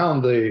getting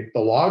around the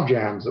log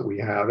jams that we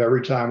have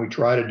every time we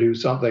try to do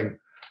something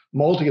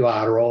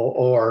multilateral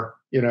or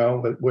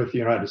with the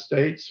United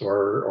States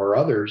or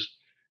others.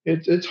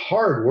 It's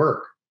hard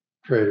work,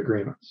 trade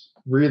agreements,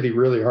 really,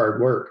 really hard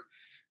work.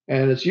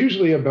 And it's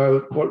usually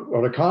about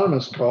what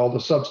economists call the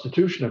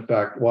substitution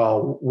effect.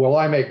 Well, will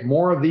I make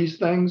more of these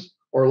things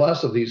or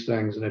less of these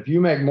things? And if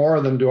you make more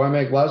of them, do I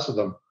make less of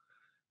them?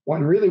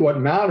 When really what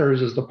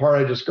matters is the part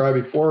I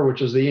described before,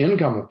 which is the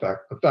income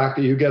effect. The fact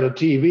that you get a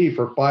TV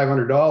for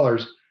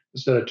 $500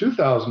 instead of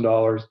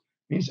 $2,000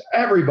 means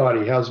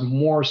everybody has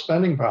more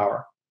spending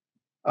power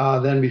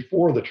than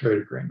before the trade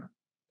agreement.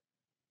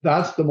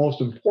 That's the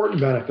most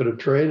important benefit of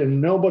trade, and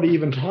nobody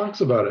even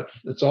talks about it.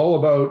 It's all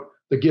about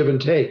the give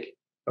and take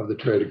of the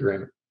trade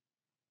agreement.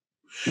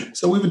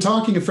 So we've been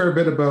talking a fair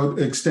bit about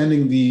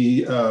extending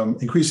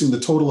increasing the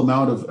total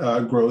amount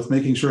of growth,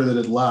 making sure that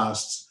it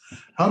lasts.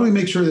 How do we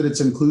make sure that it's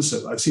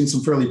inclusive? I've seen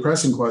some fairly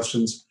pressing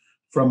questions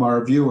from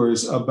our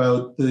viewers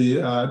about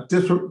the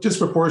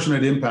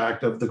disproportionate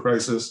impact of the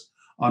crisis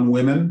on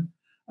women,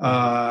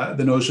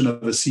 the notion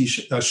of a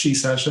she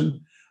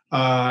session,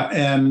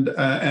 and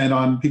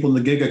on people in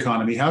the gig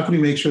economy. How can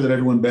we make sure that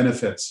everyone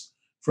benefits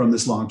from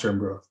this long-term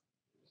growth?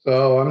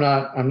 So I'm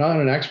not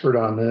an expert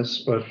on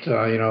this, but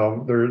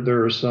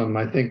there are some,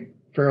 I think,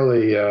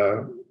 fairly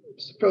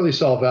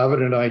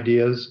self-evident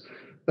ideas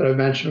that I've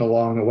mentioned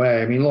along the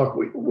way. I mean, look,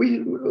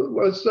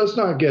 let's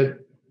not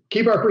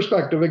keep our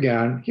perspective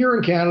again. Here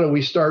in Canada,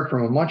 we start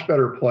from a much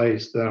better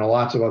place than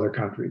lots of other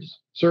countries,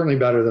 certainly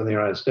better than the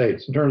United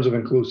States in terms of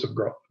inclusive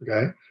growth.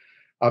 Okay,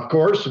 of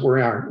course we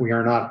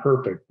are not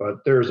perfect, but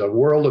there's a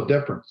world of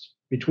difference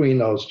between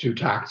those two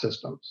tax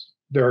systems.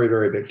 Very,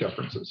 very big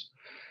differences.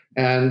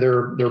 And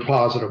they're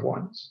positive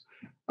ones.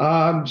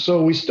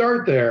 So we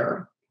start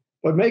there,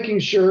 but making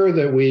sure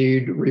that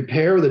we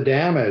repair the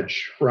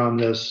damage from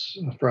this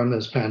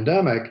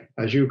pandemic,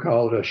 as you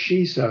call it, a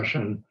she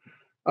session.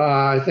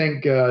 I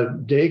think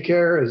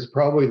daycare is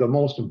probably the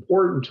most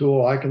important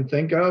tool I can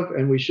think of,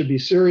 and we should be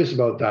serious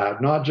about that,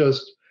 not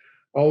just,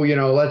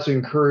 let's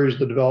encourage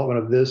the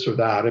development of this or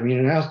that. I mean,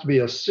 it has to be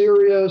a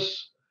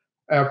serious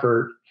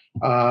effort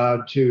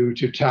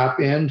to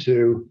tap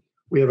into.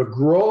 We have a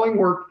growing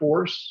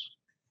workforce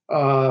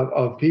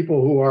of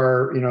people who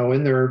are,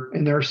 in their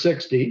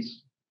 60s.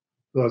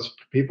 Those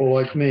people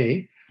like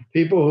me,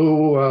 people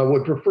who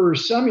would prefer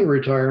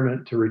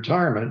semi-retirement to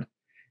retirement,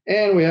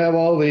 and we have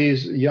all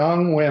these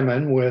young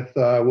women with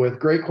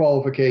great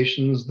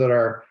qualifications that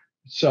are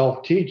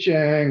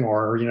self-teaching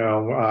or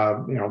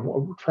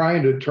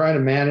trying to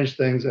manage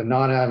things and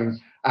not having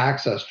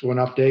access to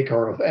enough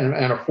daycare and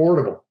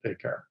affordable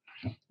daycare.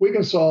 We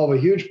can solve a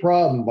huge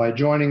problem by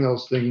joining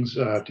those things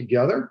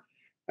together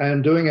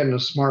and doing it in a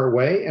smart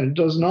way. And it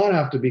does not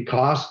have to be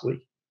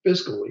costly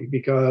fiscally,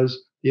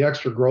 because the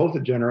extra growth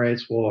it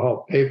generates will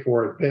help pay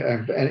for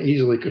it and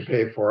easily could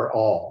pay for it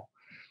all.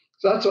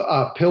 So that's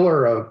a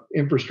pillar of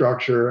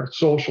infrastructure,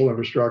 social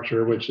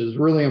infrastructure, which is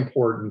really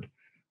important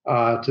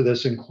to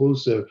this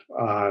inclusive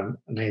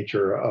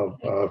nature of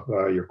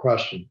your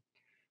question.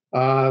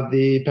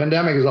 The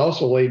pandemic has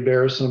also laid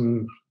bare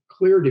some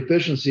clear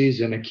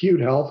deficiencies in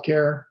acute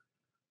healthcare,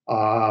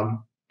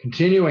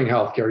 continuing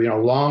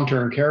healthcare,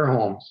 long-term care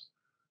homes,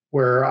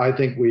 where I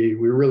think we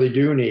really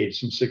do need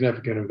some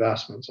significant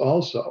investments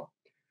also.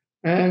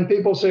 And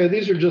people say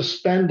these are just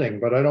spending,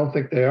 but I don't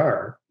think they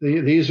are.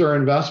 These are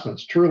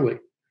investments, truly.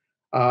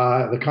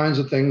 The kinds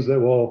of things that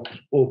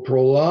will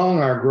prolong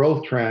our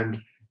growth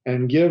trend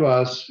and give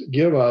us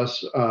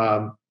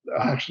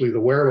actually the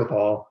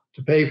wherewithal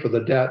to pay for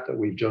the debt that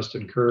we've just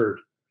incurred.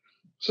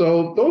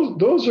 So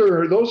those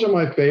are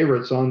my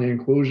favorites on the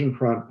inclusion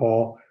front,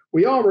 Paul.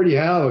 We already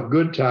have a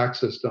good tax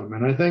system,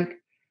 and I think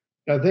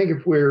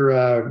if we're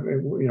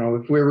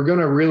if we were going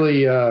to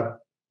really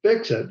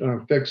fix it,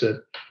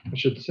 I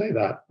should say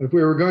that. If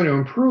we were going to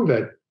improve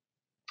it,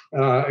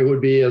 it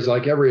would be, as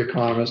like every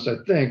economist, I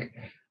think,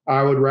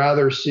 I would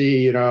rather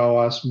see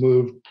us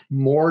move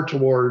more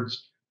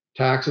towards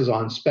taxes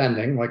on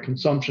spending, like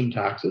consumption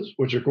taxes,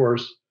 which of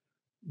course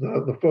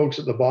the folks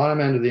at the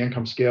bottom end of the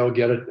income scale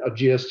get a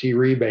GST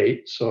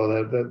rebate, so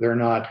that they're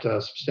not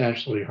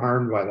substantially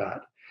harmed by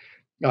that.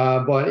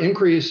 But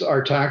increase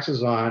our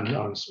taxes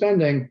on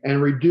spending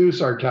and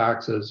reduce our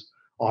taxes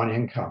on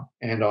income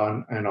and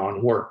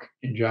on work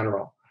in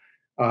general.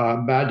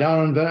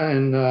 Down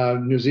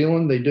in New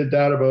Zealand, they did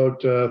that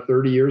about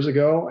 30 years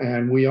ago,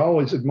 and we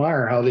always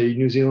admire how the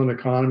New Zealand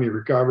economy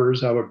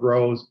recovers, how it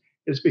grows.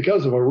 It's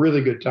because of a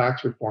really good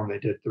tax reform they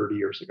did 30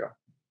 years ago.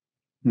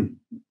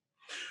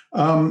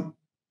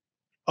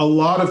 A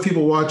lot of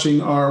people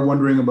watching are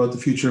wondering about the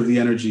future of the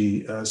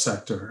energy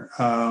sector.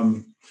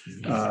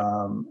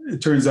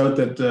 It turns out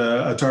that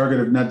a target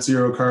of net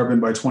zero carbon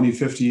by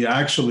 2050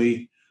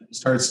 actually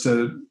starts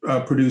to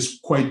produce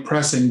quite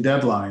pressing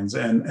deadlines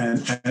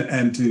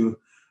and to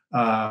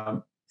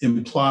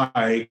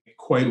imply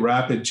quite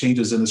rapid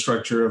changes in the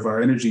structure of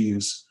our energy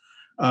use.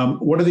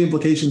 What are the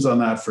implications on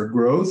that for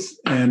growth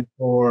and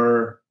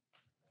for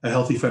a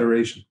healthy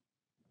federation?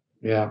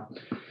 Yeah.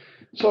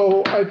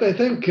 So I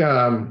think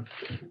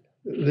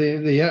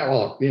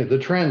the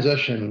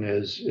transition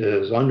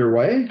is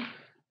underway.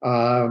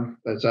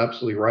 That's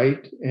absolutely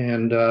right,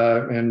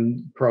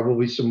 and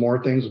probably some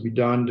more things will be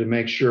done to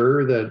make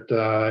sure that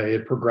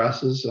it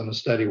progresses in a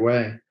steady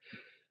way.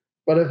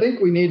 But I think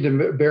we need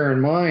to bear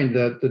in mind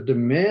that the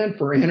demand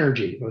for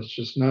energy, let's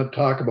just not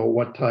talk about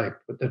what type,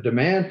 but the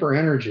demand for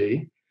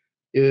energy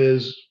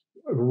is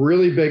a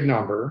really big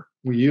number.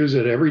 We use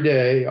it every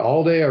day,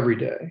 all day, every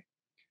day.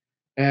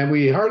 And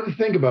we hardly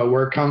think about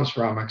where it comes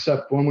from,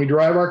 except when we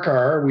drive our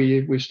car,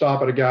 we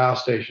stop at a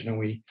gas station,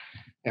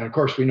 and of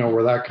course we know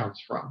where that comes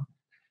from.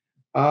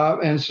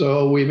 And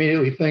so we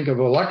immediately think of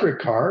electric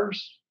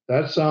cars.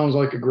 That sounds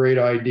like a great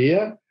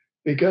idea,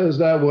 because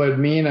that would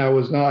mean I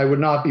would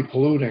not be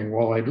polluting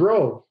while I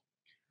drove.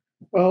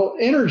 Well,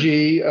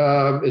 the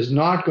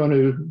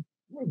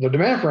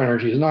demand for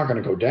energy is not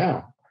going to go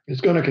down.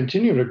 It's going to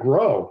continue to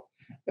grow,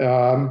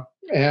 and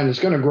it's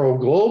going to grow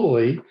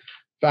globally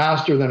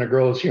faster than it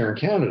grows here in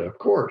Canada, of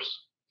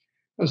course.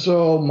 And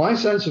so my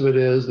sense of it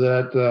is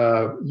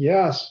that,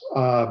 yes,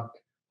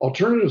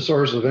 alternative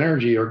sources of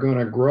energy are going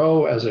to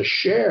grow as a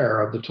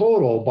share of the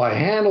total by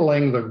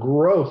handling the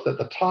growth at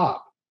the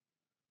top.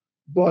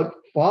 But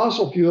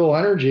fossil fuel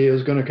energy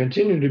is going to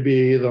continue to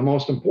be the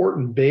most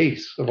important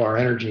base of our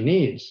energy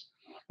needs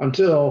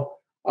until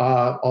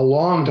a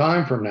long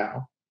time from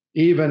now,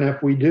 even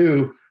if we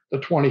do the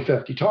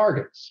 2050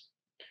 targets.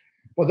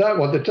 What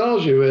that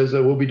tells you is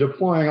that we'll be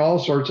deploying all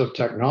sorts of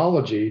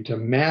technology to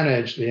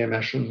manage the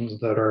emissions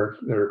that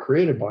are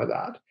created by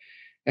that.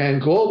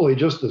 And globally,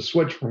 just the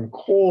switch from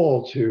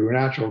coal to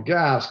natural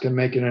gas can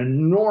make an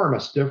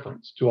enormous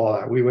difference to all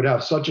that. We would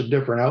have such a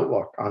different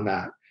outlook on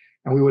that.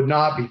 And we would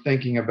not be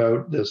thinking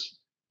about this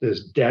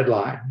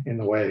deadline in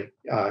the way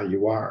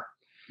you are.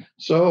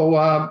 So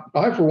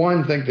I, for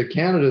one, think that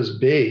Canada's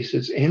base,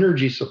 its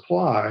energy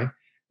supply,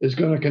 is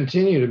going to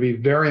continue to be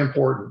very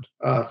important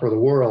for the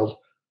world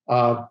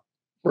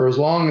for as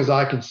long as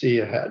I can see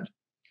ahead.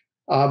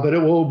 But it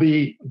will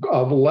be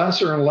of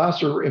lesser and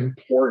lesser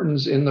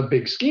importance in the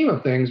big scheme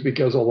of things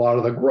because a lot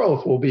of the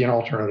growth will be in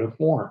alternative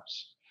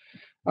forms.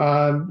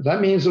 That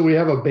means that we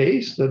have a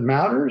base that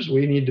matters.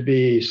 We need to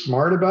be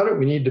smart about it.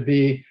 We need to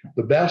be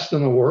the best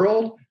in the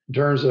world in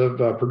terms of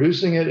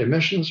producing it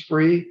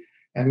emissions-free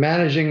and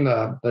managing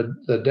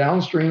the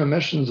downstream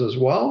emissions as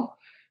well.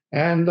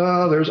 And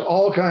there's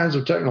all kinds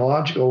of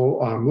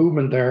technological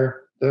movement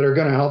there that are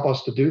going to help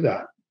us to do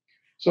that.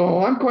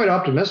 So I'm quite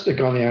optimistic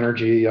on the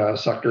energy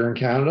sector in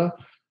Canada.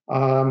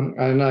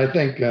 And I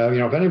think,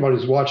 if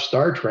anybody's watched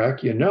Star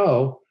Trek, you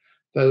know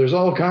that there's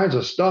all kinds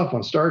of stuff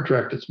on Star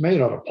Trek that's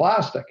made out of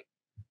plastic.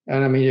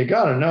 And I mean, you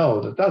got to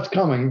know that that's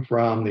coming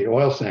from the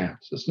oil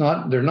sands.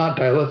 They're not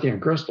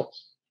dilithium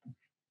crystals.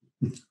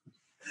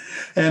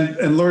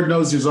 And Lord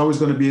knows there's always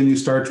going to be a new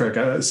Star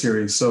Trek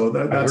series. So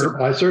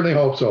I certainly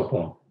hope so,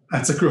 Paul.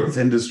 That's a growth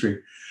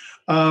industry.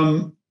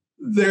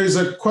 There's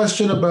a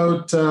question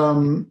about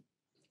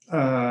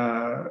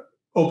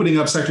opening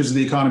up sectors of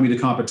the economy to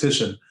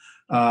competition.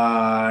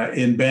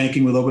 in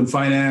banking with open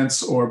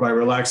finance or by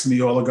relaxing the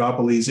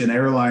oligopolies in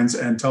airlines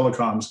and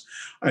telecoms.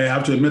 I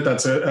have to admit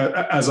that's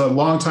as a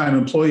longtime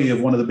employee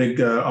of one of the big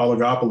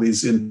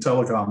oligopolies in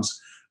telecoms,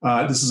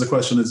 this is a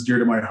question that's dear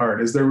to my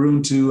heart. Is there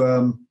room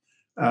to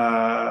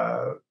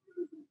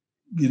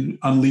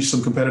unleash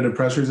some competitive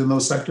pressures in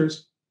those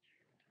sectors?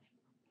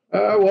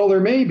 Well, there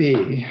may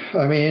be.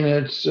 I mean,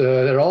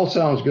 it all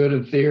sounds good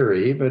in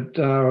theory, but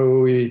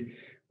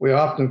we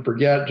often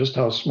forget just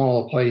how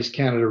small a place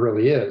Canada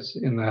really is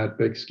in that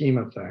big scheme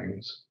of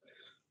things.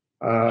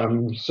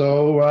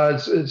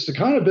 It's the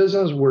kind of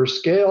business where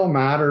scale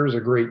matters a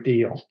great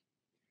deal.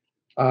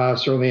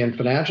 Certainly in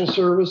financial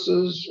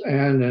services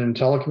and in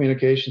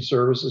telecommunication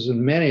services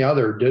and many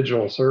other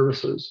digital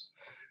services.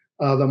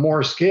 The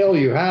more scale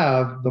you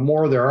have, the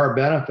more there are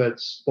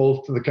benefits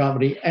both to the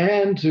company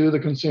and to the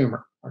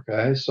consumer.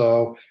 Okay,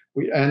 so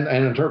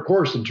of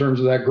course, in terms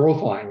of that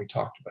growth line we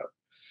talked about,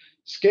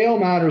 scale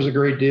matters a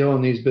great deal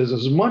in these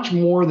businesses, much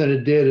more than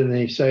it did in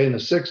the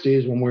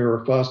 60s when we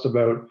were fussed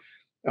about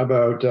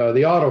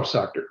the auto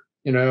sector.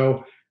 You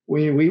know,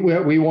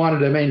 we wanted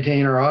to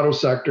maintain our auto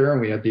sector,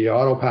 and we had the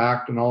auto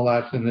pact and all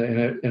that, and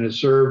it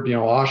served, you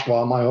know,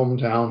 Oshawa, my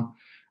hometown,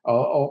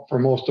 for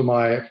most of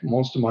my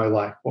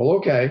life. Well,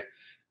 okay.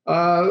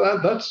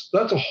 That's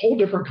a whole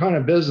different kind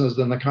of business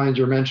than the kinds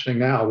you're mentioning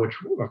now, which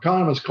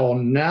economists call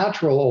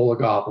natural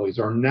oligopolies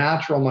or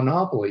natural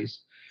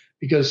monopolies,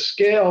 because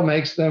scale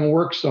makes them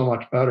work so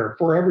much better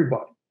for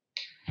everybody.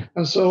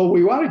 And so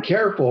we want to be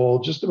careful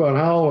just about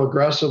how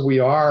aggressive we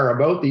are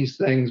about these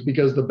things,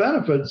 because the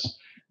benefits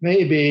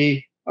may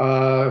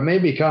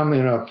become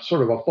in a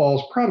sort of a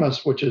false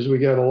premise, which is we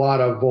get a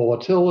lot of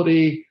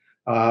volatility,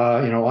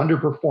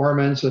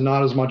 underperformance, and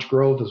not as much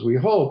growth as we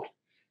hoped.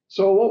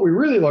 So what we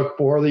really look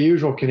for, the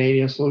usual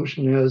Canadian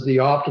solution, is the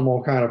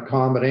optimal kind of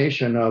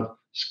combination of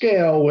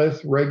scale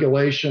with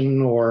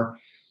regulation or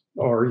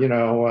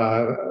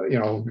guidelines,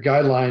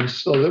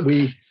 so that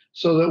we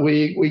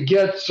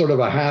get sort of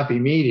a happy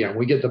medium.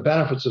 We get the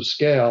benefits of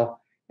scale,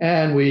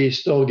 and we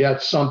still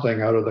get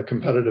something out of the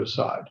competitive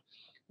side.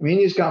 I mean,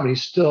 these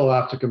companies still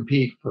have to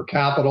compete for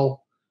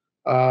capital.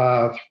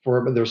 So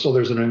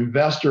there's an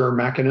investor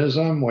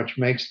mechanism which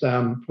puts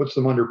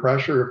them under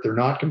pressure if they're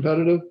not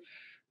competitive.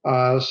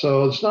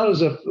 So it's not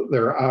as if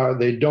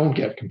they don't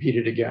get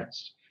competed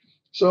against.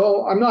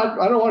 So I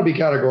don't want to be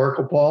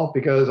categorical, Paul,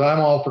 because I'm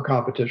all for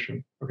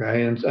competition.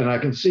 Okay, and I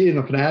can see in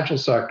the financial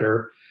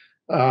sector,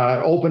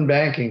 open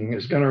banking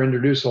is going to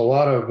introduce a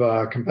lot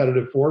of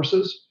competitive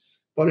forces.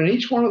 But in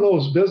each one of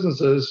those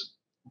businesses,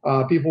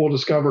 people will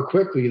discover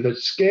quickly that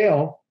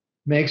scale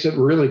makes it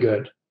really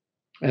good.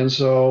 And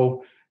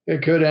so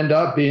it could end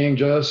up being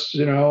just,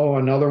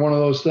 another one of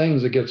those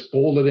things that gets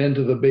folded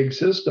into the big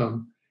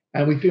system.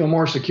 And we feel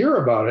more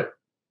secure about it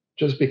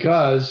just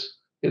because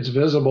it's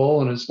visible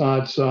and it's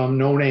not some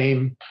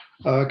no-name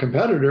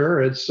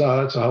competitor. It's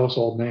a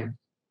household name.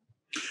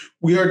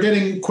 We are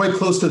getting quite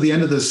close to the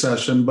end of this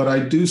session, but I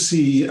do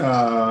see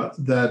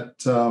that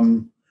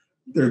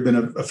there have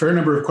been a fair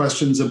number of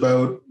questions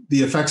about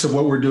the effects of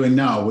what we're doing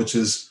now, which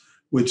is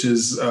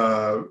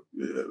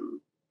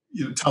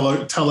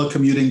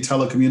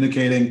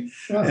telecommunicating,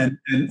 yeah,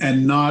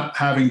 and not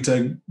having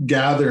to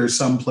gather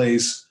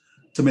someplace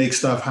to make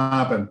stuff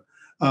happen.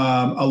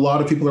 A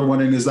lot of people are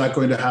wondering, is that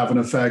going to have an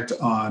effect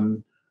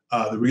on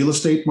the real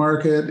estate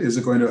market? Is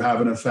it going to have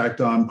an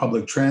effect on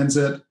public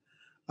transit?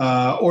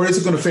 Or is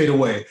it going to fade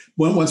away?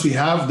 Once we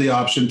have the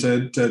option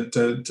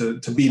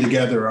to be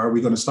together, are we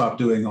going to stop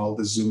doing all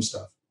this Zoom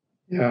stuff?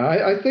 Yeah,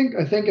 I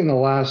think in the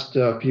last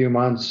few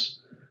months,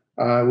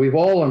 we've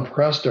all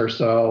impressed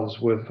ourselves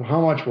with how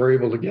much we're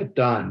able to get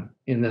done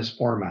in this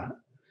format.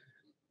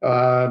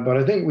 But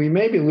I think we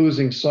may be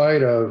losing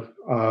sight of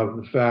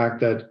the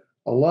fact that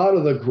a lot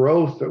of the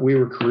growth that we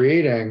were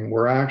creating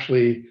were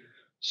actually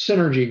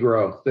synergy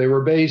growth. They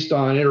were based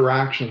on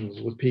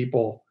interactions with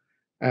people.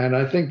 And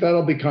I think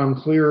that'll become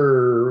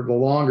clearer the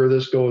longer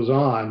this goes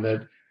on,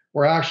 that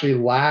we're actually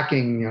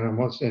lacking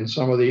in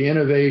some of the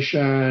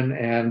innovation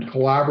and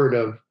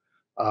collaborative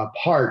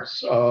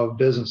parts of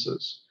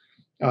businesses.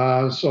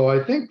 So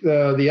I think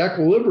the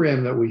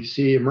equilibrium that we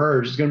see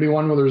emerge is going to be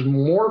one where there's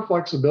more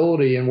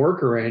flexibility in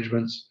work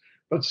arrangements,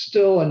 but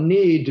still a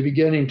need to be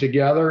getting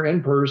together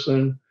in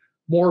person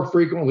more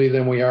frequently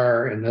than we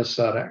are in this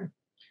setting.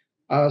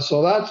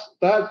 So that's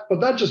that. But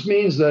that just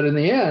means that in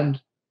the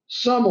end,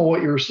 some of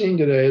what you're seeing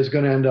today is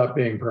going to end up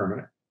being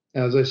permanent.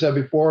 As I said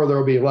before, there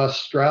will be less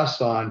stress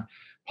on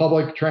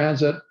public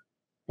transit,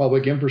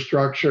 public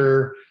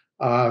infrastructure,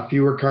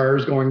 fewer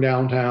cars going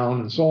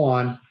downtown, and so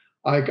on.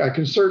 I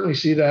can certainly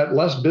see that.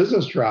 Less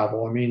business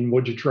travel. I mean,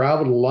 would you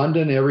travel to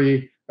London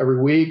every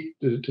week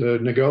to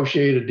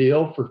negotiate a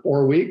deal for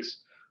 4 weeks?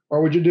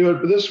 Or would you do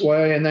it this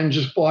way and then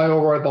just fly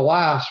over at the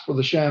last for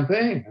the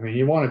champagne? I mean,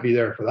 you want to be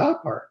there for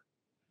that part.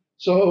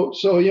 So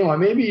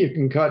maybe you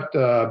can cut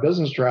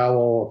business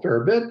travel a fair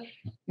bit.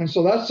 And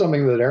so that's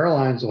something that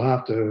airlines will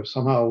have to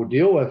somehow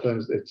deal with.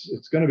 And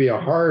it's going to be a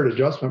hard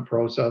adjustment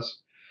process.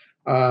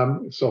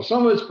 So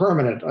some of it's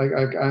permanent.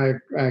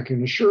 I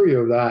can assure you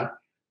of that.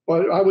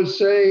 But I would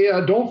say,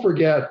 don't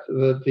forget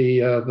that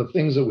the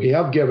things that we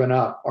have given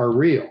up are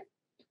real.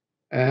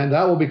 And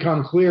that will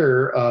become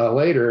clear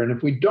later. And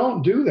if we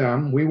don't do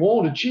them, we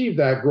won't achieve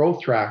that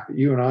growth track that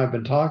you and I have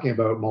been talking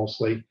about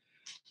mostly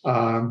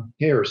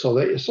here. So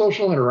the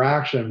social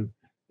interaction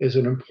is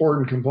an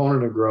important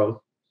component of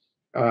growth.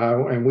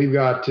 And we've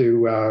got to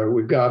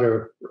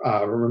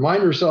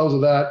remind ourselves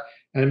of that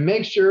and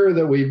make sure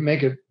that we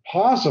make it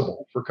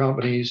possible for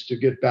companies to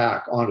get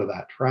back onto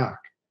that track.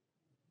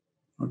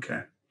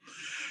 Okay.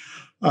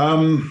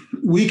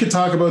 We could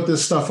talk about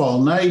this stuff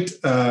all night.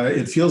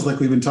 It feels like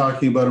we've been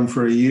talking about them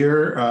for a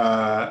year,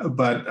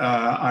 but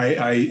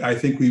I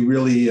think we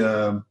really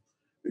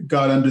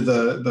got under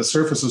the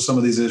surface of some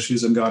of these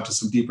issues and got to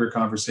some deeper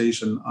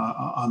conversation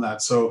on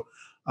that. So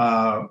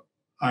I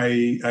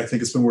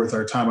think it's been worth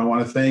our time. I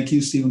want to thank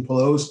you, Stephen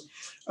Poloz,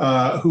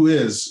 who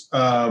is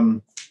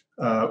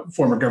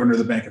former governor of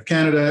the Bank of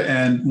Canada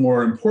and,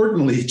 more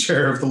importantly,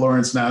 chair of the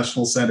Lawrence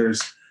National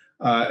Centre's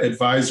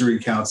Advisory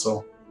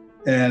Council.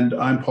 And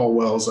I'm Paul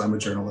Wells. I'm a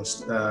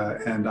journalist,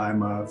 and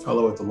I'm a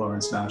fellow at the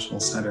Lawrence National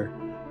Centre.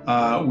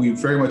 We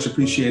very much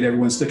appreciate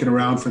everyone sticking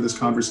around for this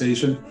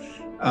conversation.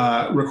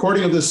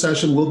 Recording of this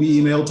session will be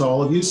emailed to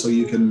all of you, so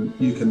you can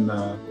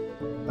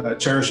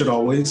cherish it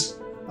always.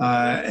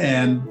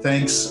 And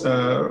thanks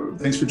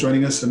for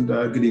joining us, and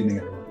good evening,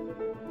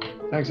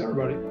 everyone. Thanks,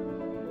 everybody.